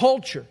my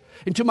culture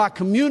and to my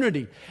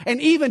community and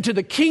even to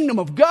the kingdom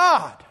of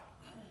God.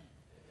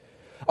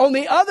 On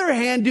the other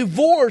hand,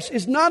 divorce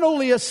is not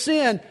only a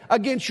sin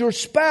against your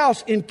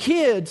spouse and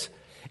kids,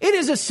 it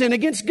is a sin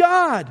against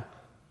God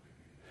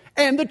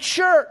and the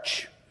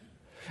church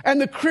and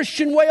the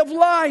Christian way of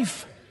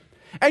life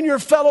and your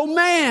fellow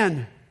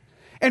man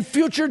and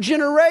future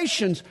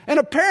generations, and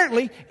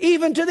apparently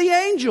even to the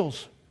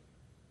angels.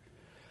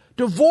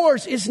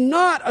 Divorce is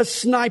not a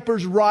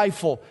sniper's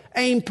rifle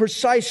aimed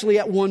precisely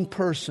at one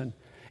person.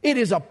 It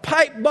is a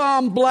pipe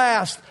bomb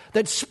blast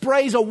that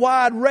sprays a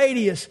wide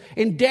radius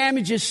and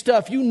damages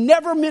stuff you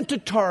never meant to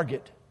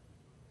target.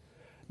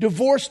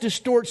 Divorce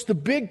distorts the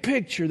big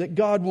picture that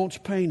God wants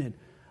painted.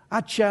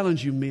 I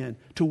challenge you, men,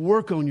 to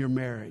work on your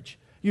marriage.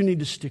 You need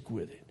to stick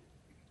with it.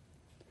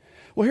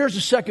 Well, here's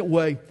the second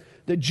way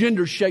that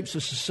gender shapes a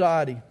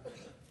society.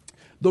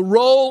 The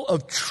role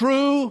of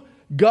true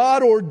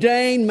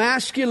God-ordained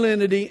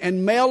masculinity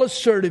and male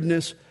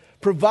assertiveness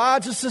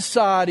provides a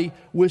society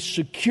with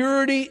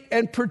security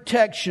and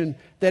protection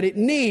that it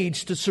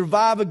needs to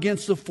survive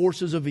against the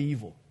forces of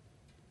evil.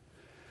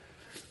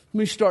 Let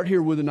me start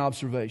here with an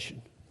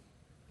observation.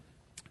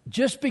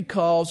 Just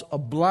because a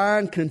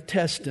blind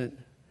contestant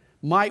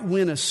might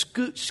win a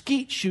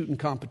skeet shooting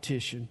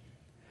competition,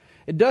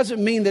 it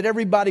doesn't mean that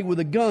everybody with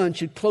a gun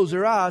should close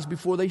their eyes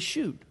before they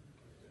shoot.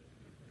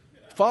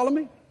 Follow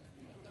me?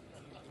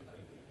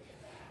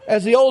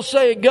 As the old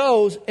saying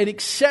goes, an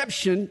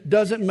exception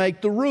doesn't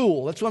make the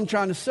rule. That's what I'm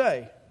trying to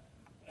say.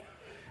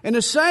 And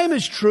the same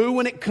is true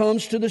when it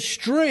comes to the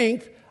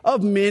strength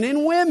of men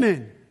and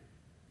women.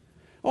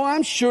 Oh,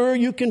 I'm sure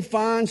you can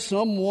find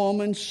some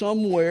woman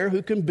somewhere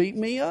who can beat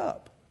me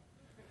up.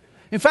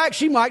 In fact,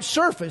 she might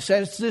surface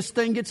as this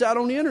thing gets out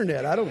on the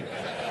internet. I don't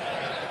know.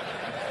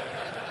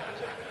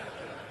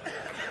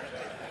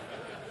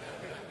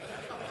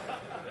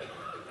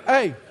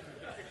 Hey,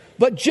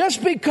 but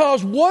just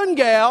because one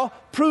gal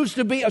proves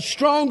to be a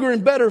stronger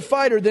and better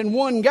fighter than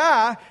one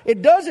guy,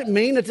 it doesn't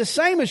mean that the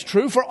same is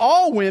true for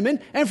all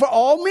women and for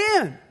all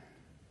men.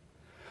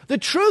 The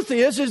truth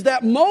is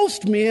that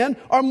most men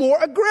are more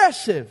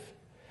aggressive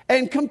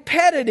and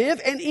competitive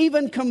and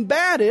even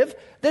combative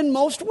than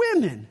most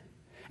women.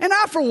 And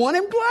I, for one,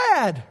 am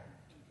glad.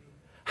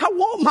 I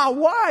want my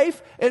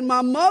wife and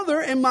my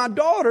mother and my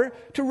daughter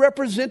to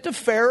represent the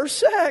fairer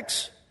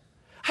sex.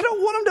 I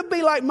don't want them to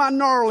be like my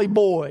gnarly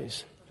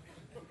boys.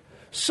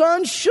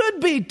 Sons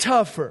should be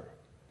tougher.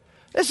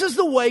 This is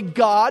the way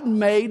God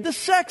made the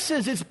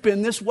sexes. It's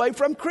been this way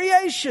from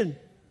creation.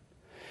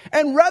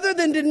 And rather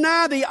than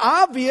deny the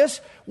obvious,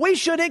 we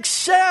should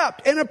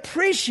accept and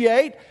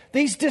appreciate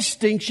these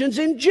distinctions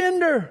in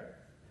gender.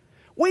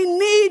 We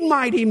need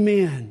mighty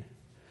men.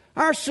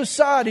 Our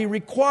society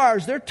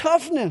requires their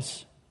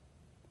toughness.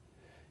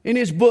 In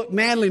his book,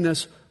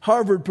 Manliness,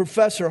 Harvard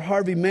professor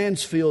Harvey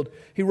Mansfield,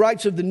 he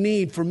writes of the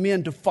need for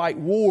men to fight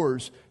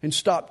wars and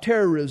stop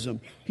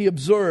terrorism. He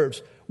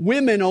observes,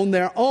 women on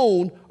their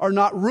own are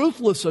not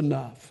ruthless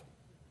enough,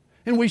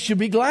 and we should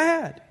be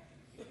glad.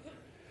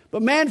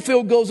 But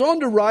Mansfield goes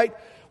on to write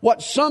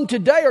what some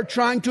today are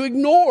trying to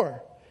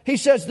ignore. He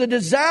says, the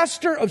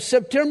disaster of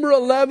September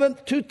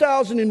 11th,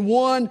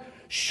 2001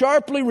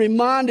 sharply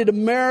reminded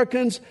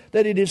Americans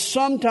that it is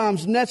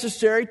sometimes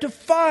necessary to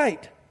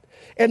fight.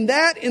 And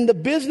that in the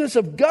business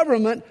of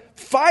government,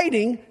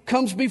 fighting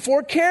comes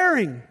before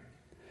caring.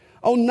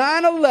 On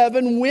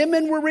 9/11,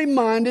 women were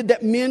reminded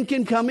that men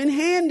can come in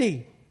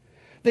handy.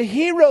 The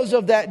heroes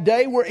of that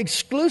day were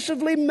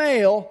exclusively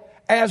male,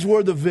 as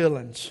were the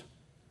villains.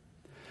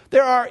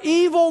 There are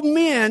evil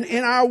men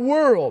in our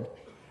world,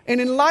 And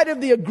in light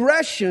of the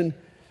aggression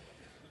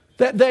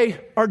that they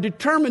are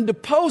determined to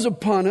pose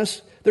upon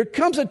us, there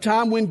comes a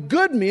time when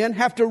good men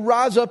have to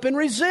rise up and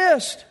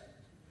resist.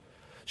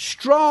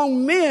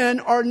 Strong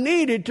men are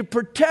needed to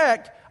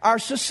protect our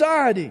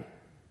society.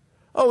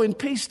 Oh, in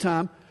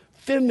peacetime,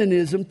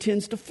 feminism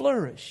tends to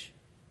flourish.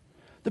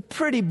 The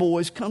pretty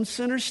boys come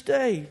center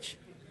stage.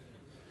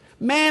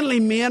 Manly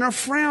men are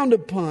frowned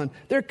upon.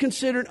 They're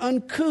considered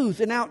uncouth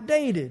and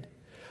outdated.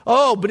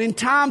 Oh, but in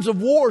times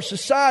of war,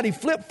 society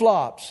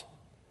flip-flops.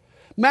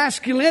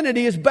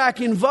 Masculinity is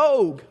back in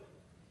vogue.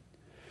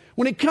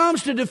 When it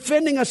comes to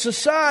defending a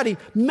society,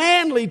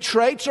 manly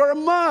traits are a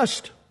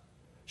must.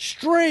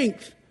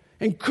 Strength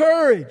and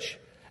courage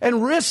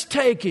and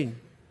risk-taking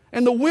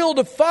and the will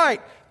to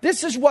fight.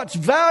 This is what's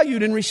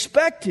valued and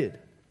respected.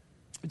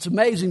 It's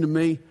amazing to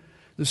me.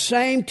 The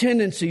same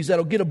tendencies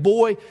that'll get a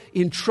boy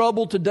in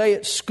trouble today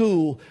at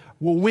school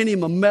will win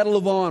him a Medal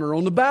of Honor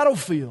on the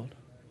battlefield.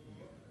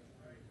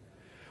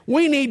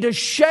 We need to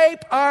shape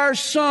our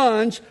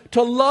sons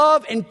to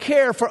love and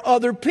care for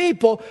other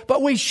people,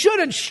 but we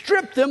shouldn't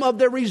strip them of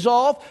their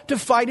resolve to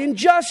fight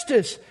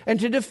injustice and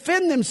to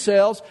defend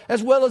themselves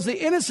as well as the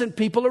innocent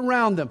people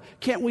around them.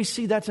 Can't we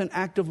see that's an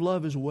act of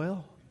love as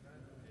well?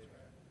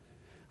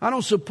 I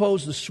don't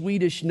suppose the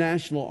Swedish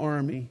National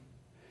Army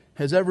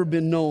has ever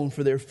been known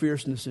for their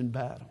fierceness in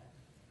battle.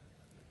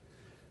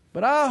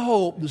 But I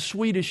hope the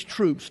Swedish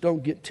troops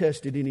don't get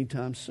tested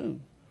anytime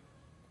soon.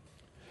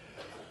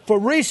 For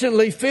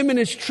recently,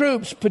 feminist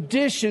troops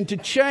petitioned to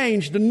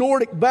change the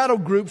Nordic battle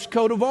group's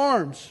coat of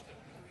arms.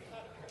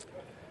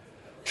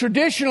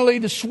 Traditionally,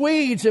 the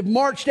Swedes have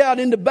marched out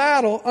into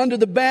battle under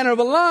the banner of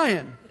a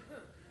lion.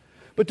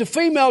 But the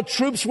female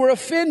troops were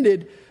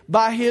offended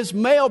by his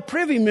male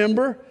privy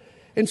member,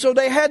 and so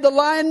they had the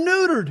lion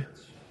neutered.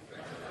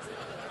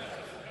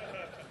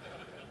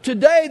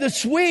 Today, the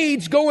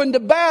Swedes go into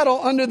battle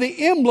under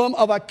the emblem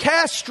of a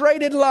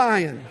castrated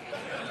lion.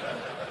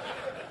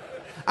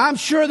 I'm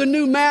sure the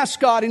new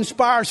mascot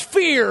inspires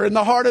fear in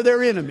the heart of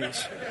their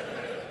enemies.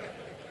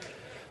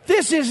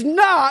 This is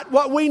not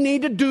what we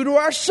need to do to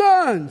our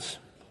sons.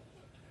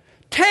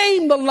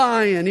 Tame the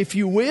lion, if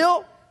you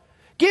will.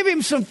 Give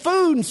him some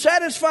food and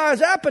satisfy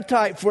his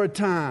appetite for a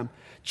time.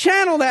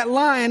 Channel that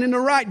lion in the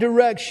right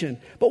direction.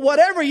 But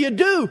whatever you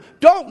do,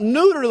 don't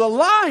neuter the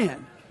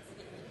lion.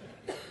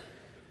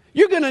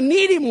 You're going to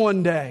need him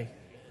one day.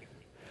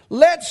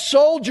 Let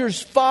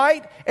soldiers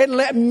fight and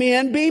let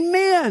men be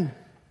men.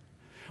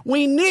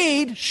 We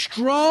need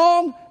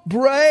strong,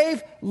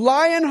 brave,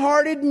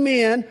 lion-hearted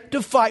men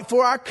to fight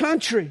for our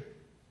country.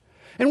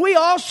 And we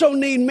also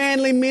need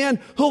manly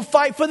men who'll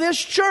fight for this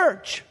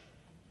church.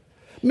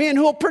 Men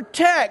who'll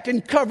protect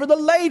and cover the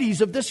ladies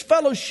of this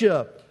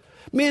fellowship.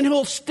 Men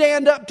who'll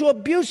stand up to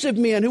abusive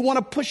men who want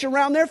to push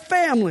around their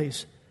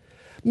families.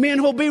 Men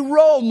who'll be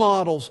role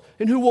models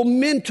and who will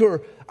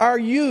mentor our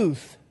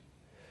youth.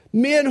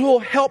 Men who'll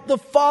help the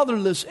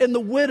fatherless and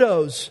the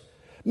widows.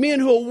 Men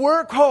who'll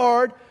work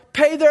hard,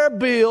 pay their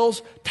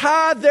bills,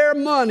 tithe their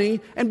money,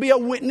 and be a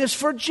witness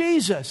for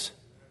Jesus.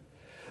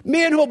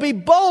 Men who'll be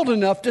bold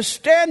enough to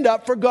stand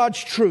up for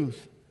God's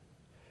truth.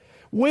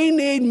 We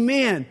need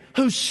men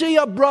who see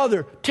a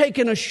brother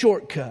taking a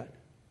shortcut.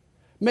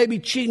 Maybe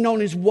cheating on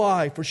his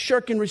wife or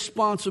shirking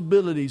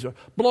responsibilities or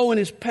blowing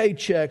his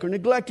paycheck or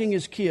neglecting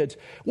his kids.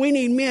 We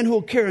need men who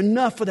will care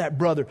enough for that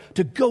brother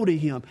to go to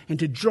him and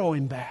to draw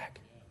him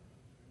back.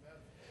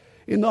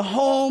 In the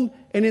home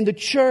and in the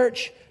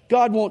church,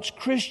 God wants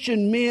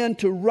Christian men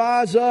to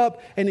rise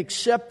up and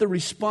accept the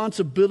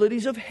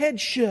responsibilities of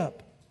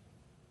headship.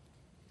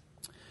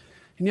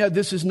 And yet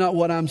this is not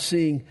what I'm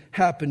seeing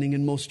happening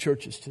in most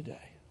churches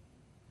today.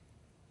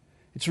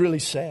 It's really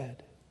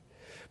sad.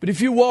 But if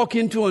you walk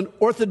into an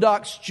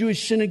Orthodox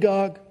Jewish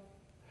synagogue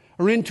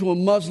or into a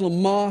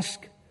Muslim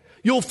mosque,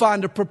 you'll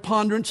find a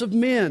preponderance of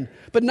men.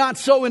 But not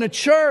so in a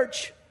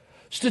church.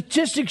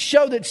 Statistics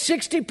show that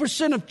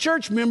 60% of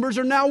church members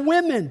are now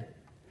women.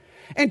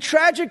 And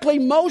tragically,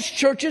 most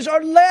churches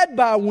are led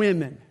by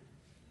women.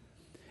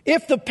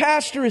 If the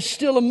pastor is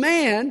still a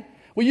man,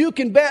 well, you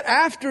can bet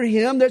after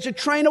him there's a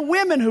train of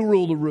women who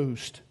rule the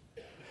roost.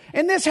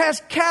 And this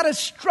has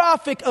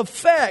catastrophic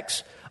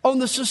effects on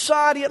the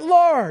society at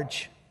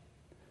large.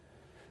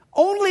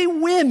 Only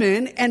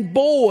women and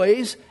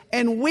boys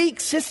and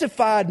weak,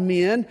 sissified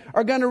men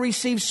are going to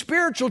receive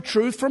spiritual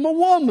truth from a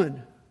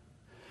woman.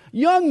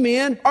 Young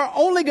men are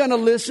only going to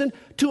listen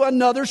to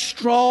another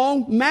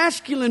strong,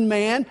 masculine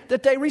man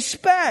that they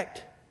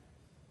respect.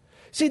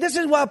 See, this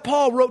is why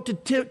Paul wrote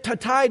to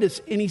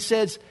Titus, and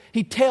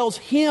he tells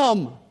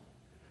him,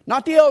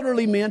 not the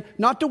elderly men,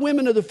 not the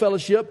women of the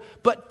fellowship,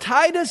 but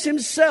Titus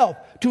himself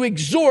to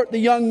exhort the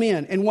young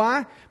men. And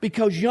why?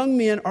 Because young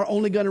men are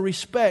only going to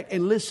respect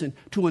and listen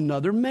to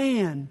another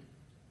man.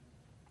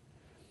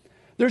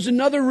 There's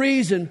another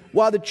reason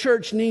why the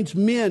church needs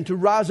men to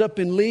rise up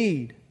and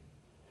lead.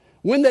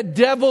 When the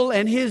devil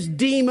and his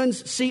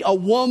demons see a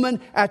woman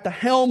at the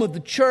helm of the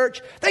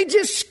church, they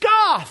just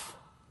scoff.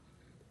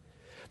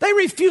 They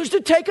refuse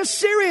to take us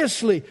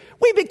seriously.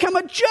 We become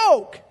a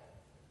joke.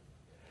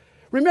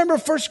 Remember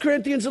 1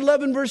 Corinthians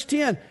 11 verse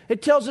 10.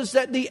 It tells us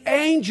that the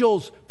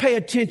angels pay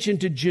attention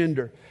to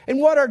gender. And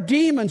what are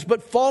demons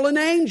but fallen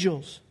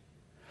angels?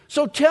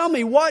 So tell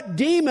me, what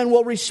demon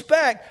will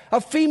respect a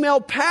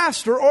female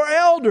pastor or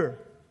elder?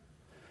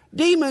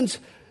 Demons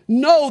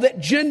know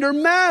that gender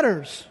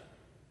matters.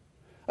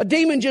 A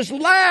demon just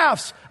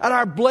laughs at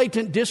our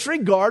blatant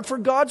disregard for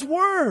God's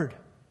Word.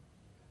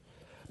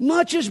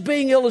 Much is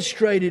being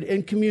illustrated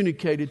and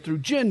communicated through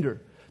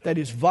gender that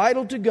is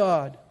vital to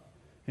God,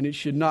 and it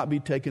should not be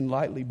taken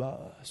lightly by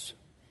us.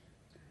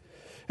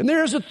 And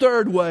there is a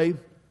third way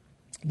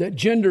that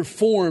gender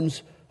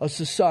forms a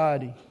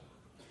society.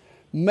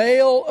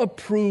 Male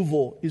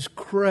approval is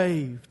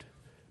craved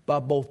by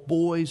both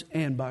boys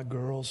and by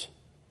girls.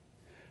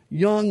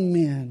 Young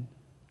men,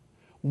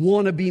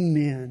 wannabe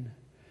men,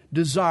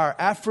 desire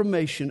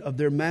affirmation of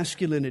their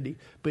masculinity,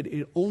 but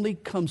it only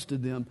comes to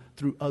them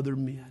through other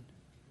men.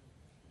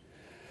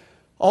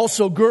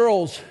 Also,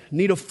 girls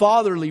need a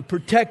fatherly,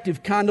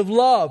 protective kind of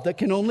love that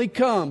can only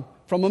come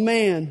from a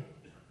man.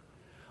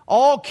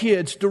 All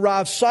kids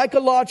derive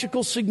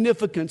psychological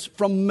significance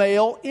from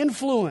male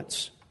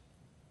influence.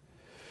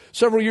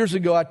 Several years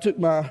ago, I took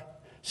my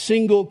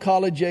single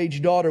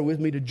college-age daughter with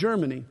me to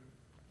Germany.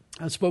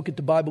 I spoke at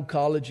the Bible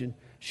college, and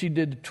she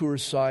did the tour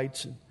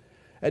sites. And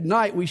at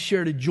night, we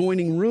shared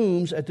adjoining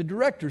rooms at the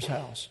director's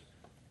house.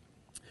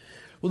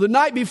 Well, the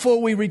night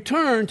before we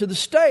returned to the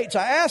States,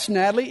 I asked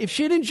Natalie if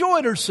she'd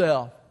enjoyed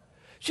herself.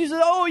 She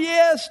said, "Oh,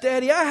 yes,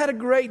 Daddy, I had a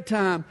great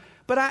time,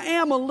 but I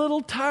am a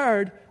little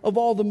tired of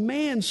all the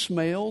man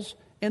smells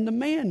and the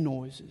man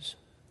noises."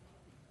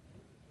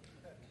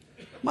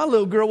 My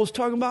little girl was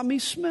talking about me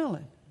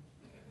smelling,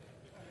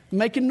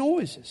 making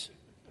noises.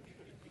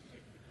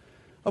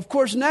 Of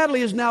course,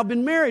 Natalie has now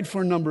been married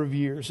for a number of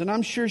years, and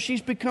I'm sure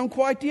she's become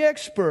quite the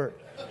expert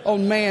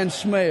on man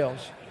smells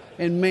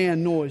and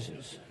man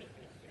noises.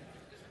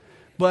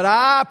 But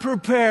I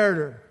prepared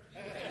her.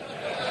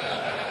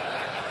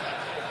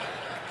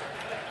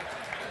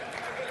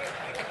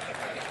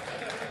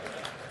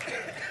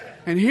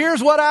 And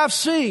here's what I've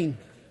seen.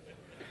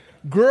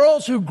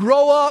 Girls who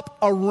grow up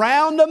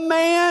around a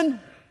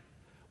man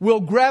will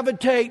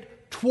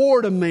gravitate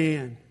toward a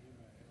man.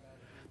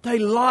 They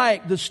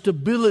like the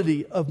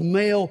stability of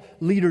male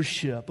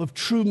leadership, of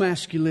true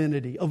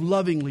masculinity, of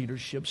loving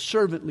leadership,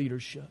 servant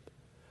leadership.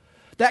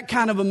 That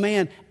kind of a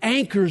man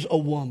anchors a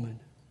woman.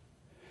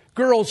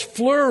 Girls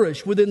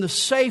flourish within the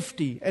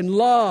safety and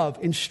love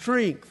and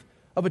strength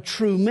of a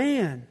true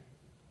man.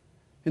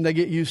 And they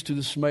get used to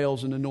the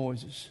smells and the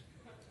noises.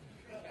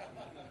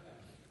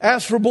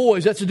 As for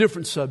boys, that's a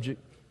different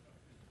subject.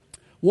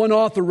 One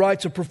author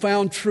writes a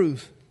profound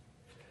truth.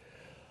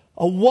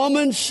 A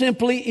woman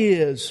simply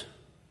is,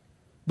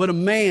 but a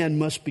man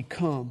must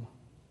become.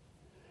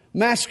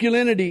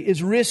 Masculinity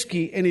is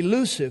risky and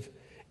elusive.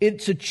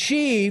 It's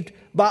achieved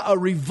by a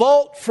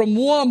revolt from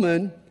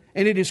woman,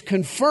 and it is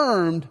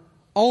confirmed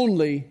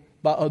only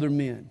by other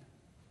men.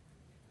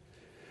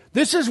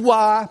 This is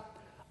why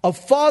a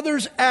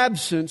father's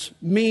absence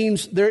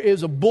means there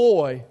is a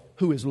boy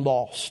who is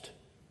lost.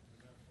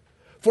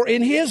 For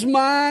in his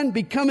mind,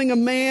 becoming a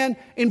man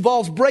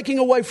involves breaking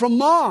away from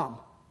mom.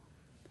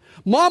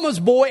 Mama's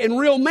boy and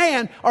real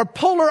man are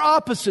polar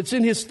opposites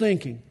in his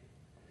thinking.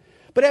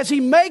 But as he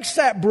makes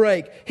that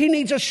break, he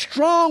needs a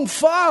strong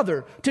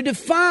father to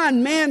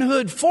define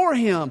manhood for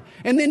him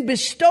and then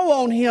bestow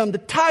on him the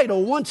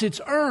title once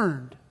it's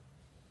earned.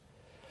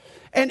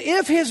 And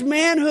if his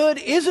manhood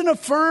isn't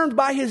affirmed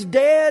by his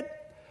dad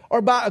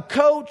or by a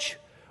coach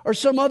or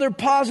some other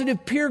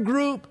positive peer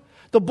group,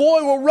 the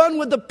boy will run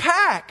with the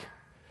pack.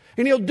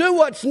 And he'll do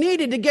what's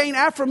needed to gain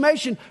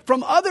affirmation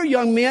from other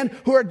young men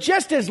who are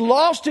just as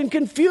lost and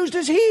confused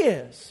as he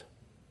is.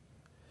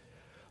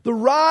 The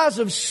rise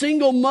of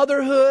single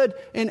motherhood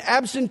and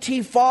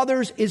absentee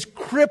fathers is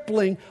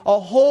crippling a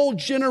whole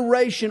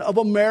generation of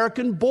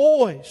American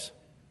boys.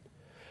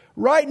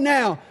 Right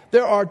now,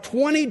 there are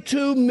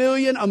 22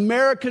 million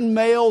American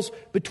males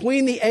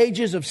between the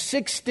ages of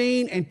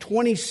 16 and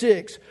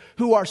 26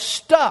 who are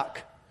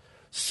stuck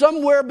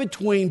somewhere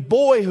between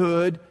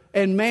boyhood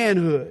and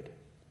manhood.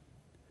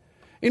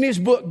 In his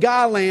book,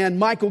 Guyland,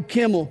 Michael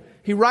Kimmel,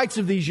 he writes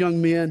of these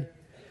young men.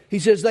 He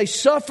says, they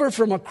suffer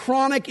from a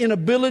chronic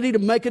inability to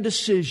make a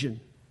decision.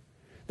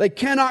 They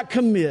cannot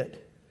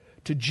commit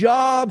to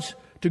jobs,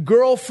 to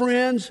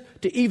girlfriends,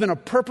 to even a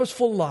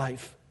purposeful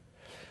life.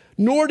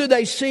 Nor do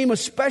they seem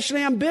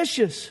especially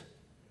ambitious.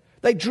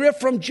 They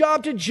drift from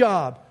job to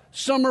job.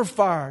 Some are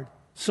fired,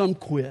 some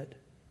quit.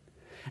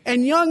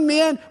 And young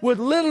men with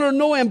little or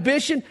no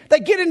ambition, they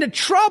get into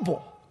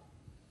trouble.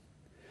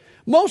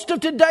 Most of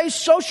today's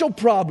social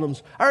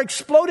problems, our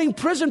exploding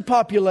prison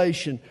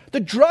population, the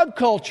drug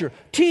culture,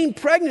 teen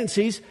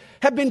pregnancies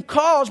have been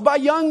caused by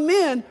young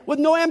men with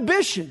no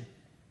ambition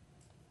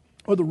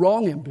or the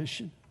wrong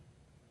ambition.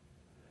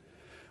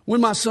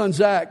 When my son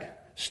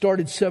Zach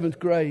started 7th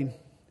grade,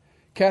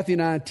 Kathy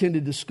and I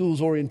attended the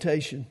school's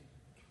orientation.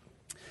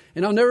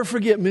 And I'll never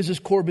forget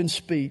Mrs. Corbin's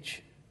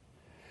speech.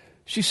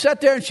 She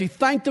sat there and she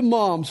thanked the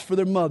moms for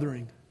their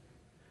mothering.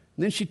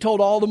 And then she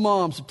told all the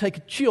moms to take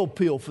a chill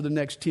pill for the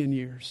next 10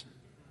 years.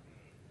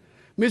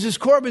 Mrs.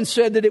 Corbin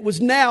said that it was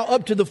now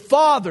up to the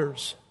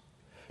fathers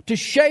to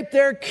shape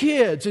their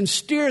kids and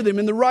steer them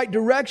in the right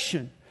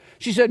direction.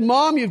 She said,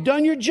 Mom, you've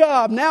done your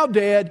job. Now,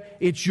 Dad,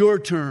 it's your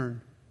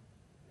turn.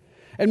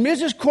 And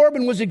Mrs.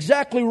 Corbin was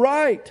exactly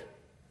right.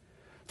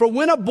 For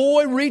when a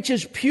boy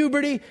reaches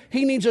puberty,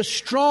 he needs a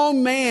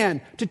strong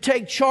man to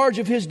take charge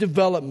of his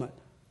development.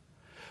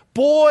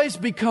 Boys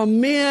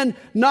become men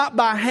not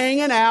by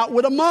hanging out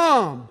with a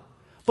mom,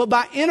 but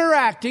by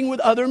interacting with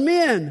other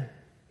men.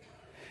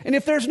 And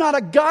if there's not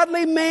a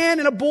godly man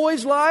in a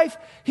boy's life,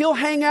 he'll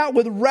hang out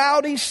with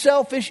rowdy,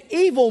 selfish,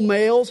 evil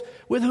males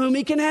with whom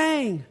he can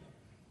hang.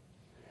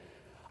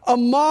 A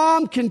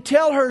mom can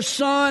tell her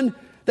son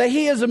that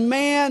he is a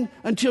man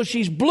until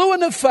she's blue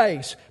in the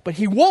face, but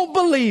he won't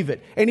believe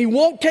it and he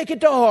won't take it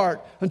to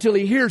heart until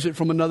he hears it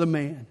from another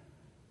man.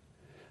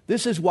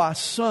 This is why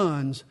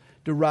sons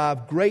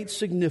derive great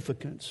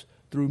significance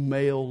through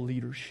male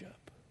leadership.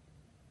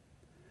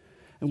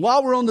 And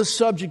while we're on the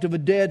subject of a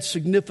dad's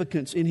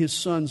significance in his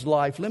son's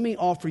life, let me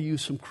offer you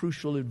some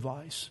crucial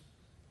advice.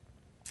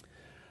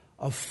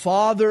 A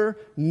father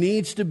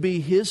needs to be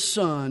his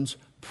son's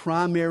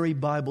primary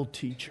Bible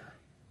teacher.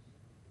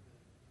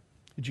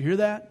 Did you hear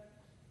that?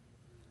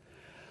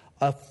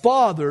 A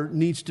father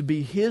needs to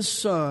be his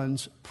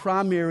son's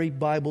primary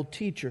Bible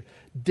teacher.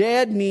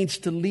 Dad needs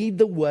to lead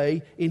the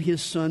way in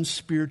his son's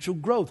spiritual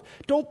growth.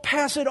 Don't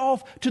pass it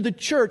off to the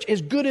church,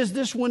 as good as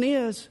this one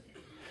is.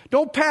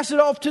 Don't pass it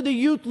off to the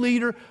youth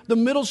leader, the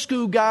middle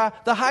school guy,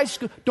 the high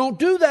school. Don't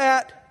do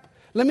that.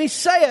 Let me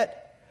say it.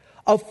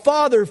 A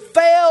father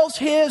fails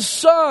his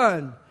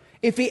son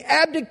if he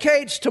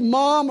abdicates to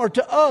mom or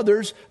to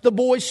others the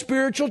boy's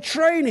spiritual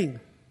training.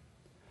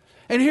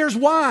 And here's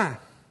why.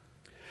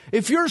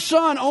 If your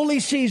son only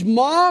sees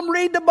mom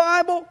read the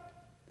Bible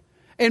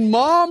and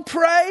mom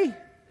pray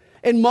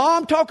and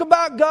mom talk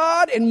about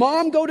God and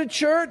mom go to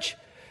church,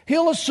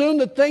 he'll assume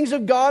that things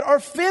of God are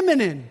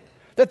feminine,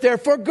 that they're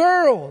for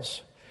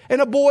girls. And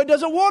a boy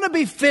doesn't want to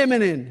be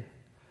feminine.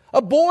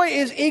 A boy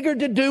is eager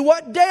to do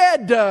what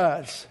dad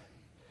does.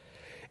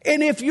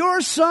 And if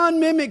your son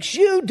mimics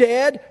you,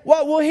 Dad,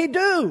 what will he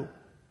do?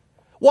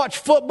 Watch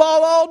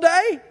football all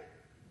day?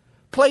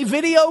 Play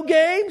video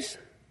games?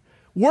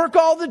 Work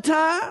all the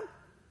time?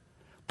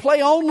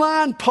 Play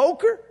online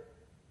poker?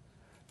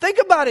 Think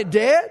about it,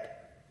 Dad.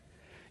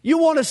 You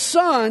want a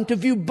son to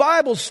view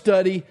Bible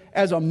study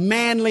as a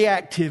manly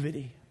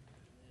activity.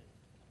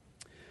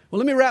 Well,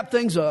 let me wrap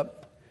things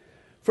up.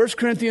 1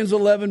 Corinthians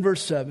 11,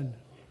 verse 7.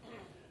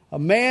 A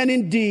man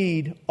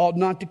indeed ought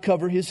not to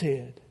cover his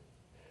head,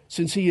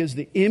 since he is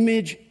the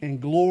image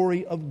and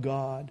glory of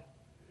God,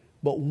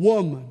 but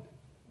woman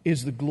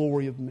is the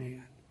glory of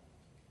man.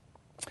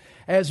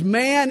 As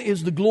man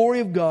is the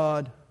glory of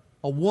God,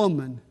 a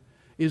woman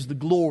is the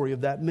glory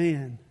of that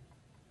man.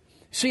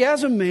 See,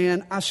 as a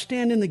man, I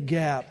stand in the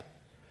gap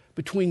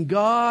between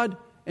God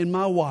and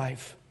my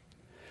wife.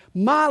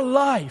 My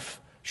life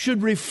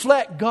should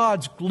reflect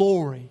God's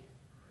glory,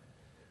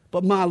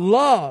 but my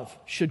love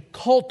should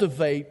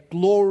cultivate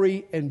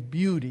glory and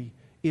beauty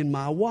in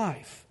my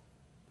wife.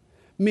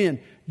 Men,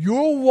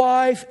 your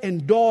wife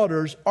and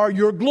daughters are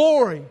your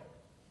glory.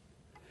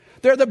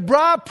 They're the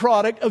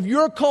byproduct of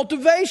your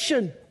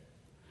cultivation.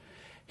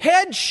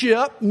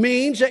 Headship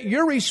means that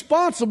you're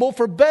responsible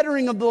for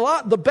bettering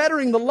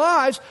the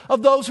lives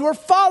of those who are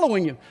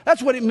following you.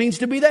 That's what it means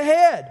to be the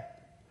head.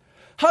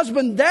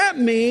 Husband, that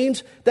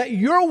means that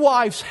your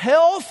wife's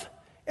health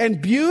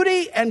and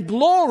beauty and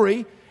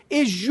glory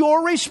is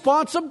your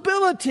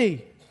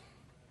responsibility.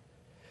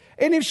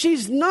 And if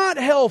she's not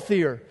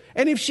healthier,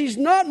 and if she's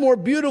not more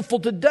beautiful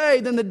today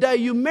than the day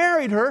you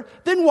married her,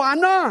 then why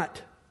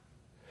not?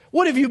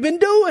 What have you been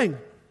doing?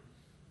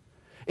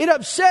 It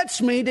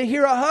upsets me to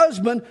hear a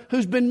husband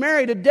who's been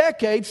married a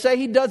decade say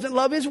he doesn't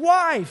love his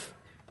wife.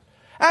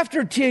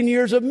 After 10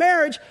 years of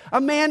marriage, a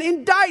man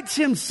indicts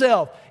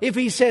himself if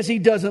he says he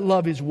doesn't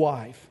love his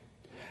wife.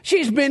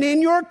 She's been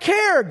in your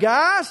care,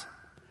 guys.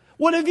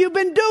 What have you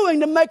been doing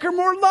to make her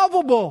more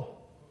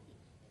lovable?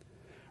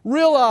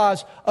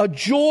 Realize a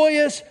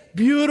joyous,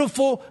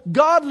 beautiful,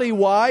 godly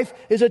wife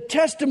is a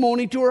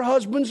testimony to her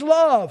husband's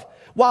love,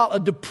 while a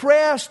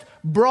depressed,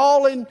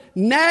 brawling,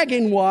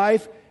 nagging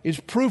wife is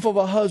proof of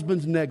a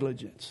husband's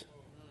negligence.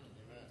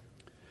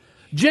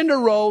 Gender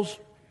roles,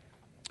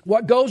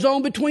 what goes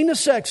on between the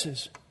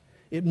sexes,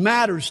 it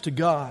matters to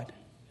God.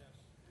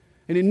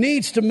 And it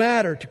needs to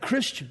matter to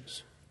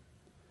Christians.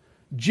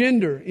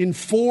 Gender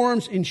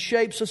informs and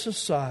shapes a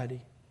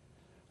society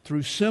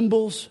through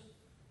symbols,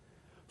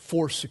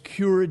 for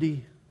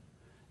security,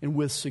 and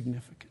with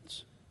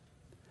significance.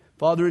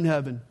 Father in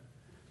heaven,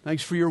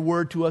 thanks for your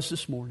word to us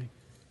this morning.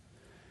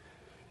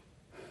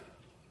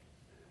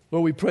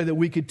 Lord, we pray that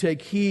we could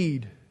take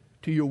heed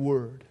to your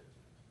word.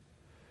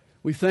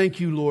 We thank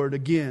you, Lord,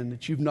 again,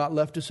 that you've not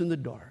left us in the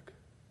dark,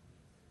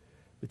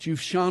 that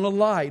you've shone a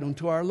light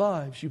onto our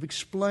lives. You've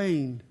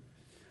explained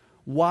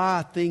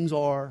why things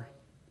are.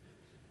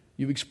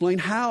 You've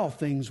explained how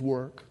things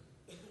work.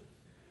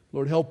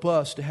 Lord, help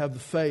us to have the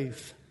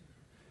faith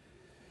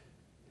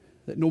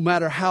that no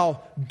matter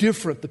how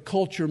different the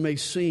culture may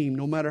seem,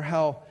 no matter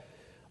how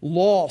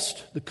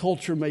lost the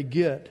culture may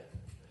get,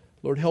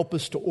 Lord, help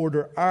us to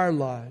order our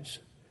lives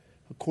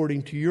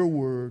according to your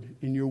word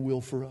and your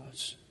will for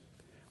us.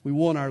 We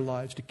want our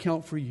lives to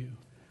count for you.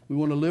 We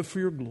want to live for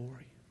your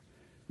glory.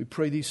 We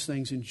pray these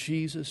things in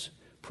Jesus'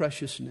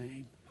 precious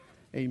name.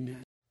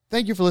 Amen.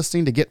 Thank you for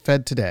listening to Get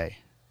Fed Today.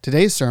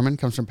 Today's sermon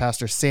comes from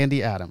Pastor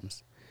Sandy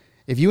Adams.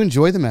 If you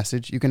enjoy the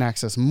message, you can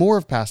access more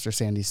of Pastor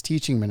Sandy's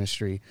teaching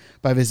ministry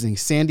by visiting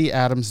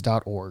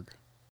sandyadams.org.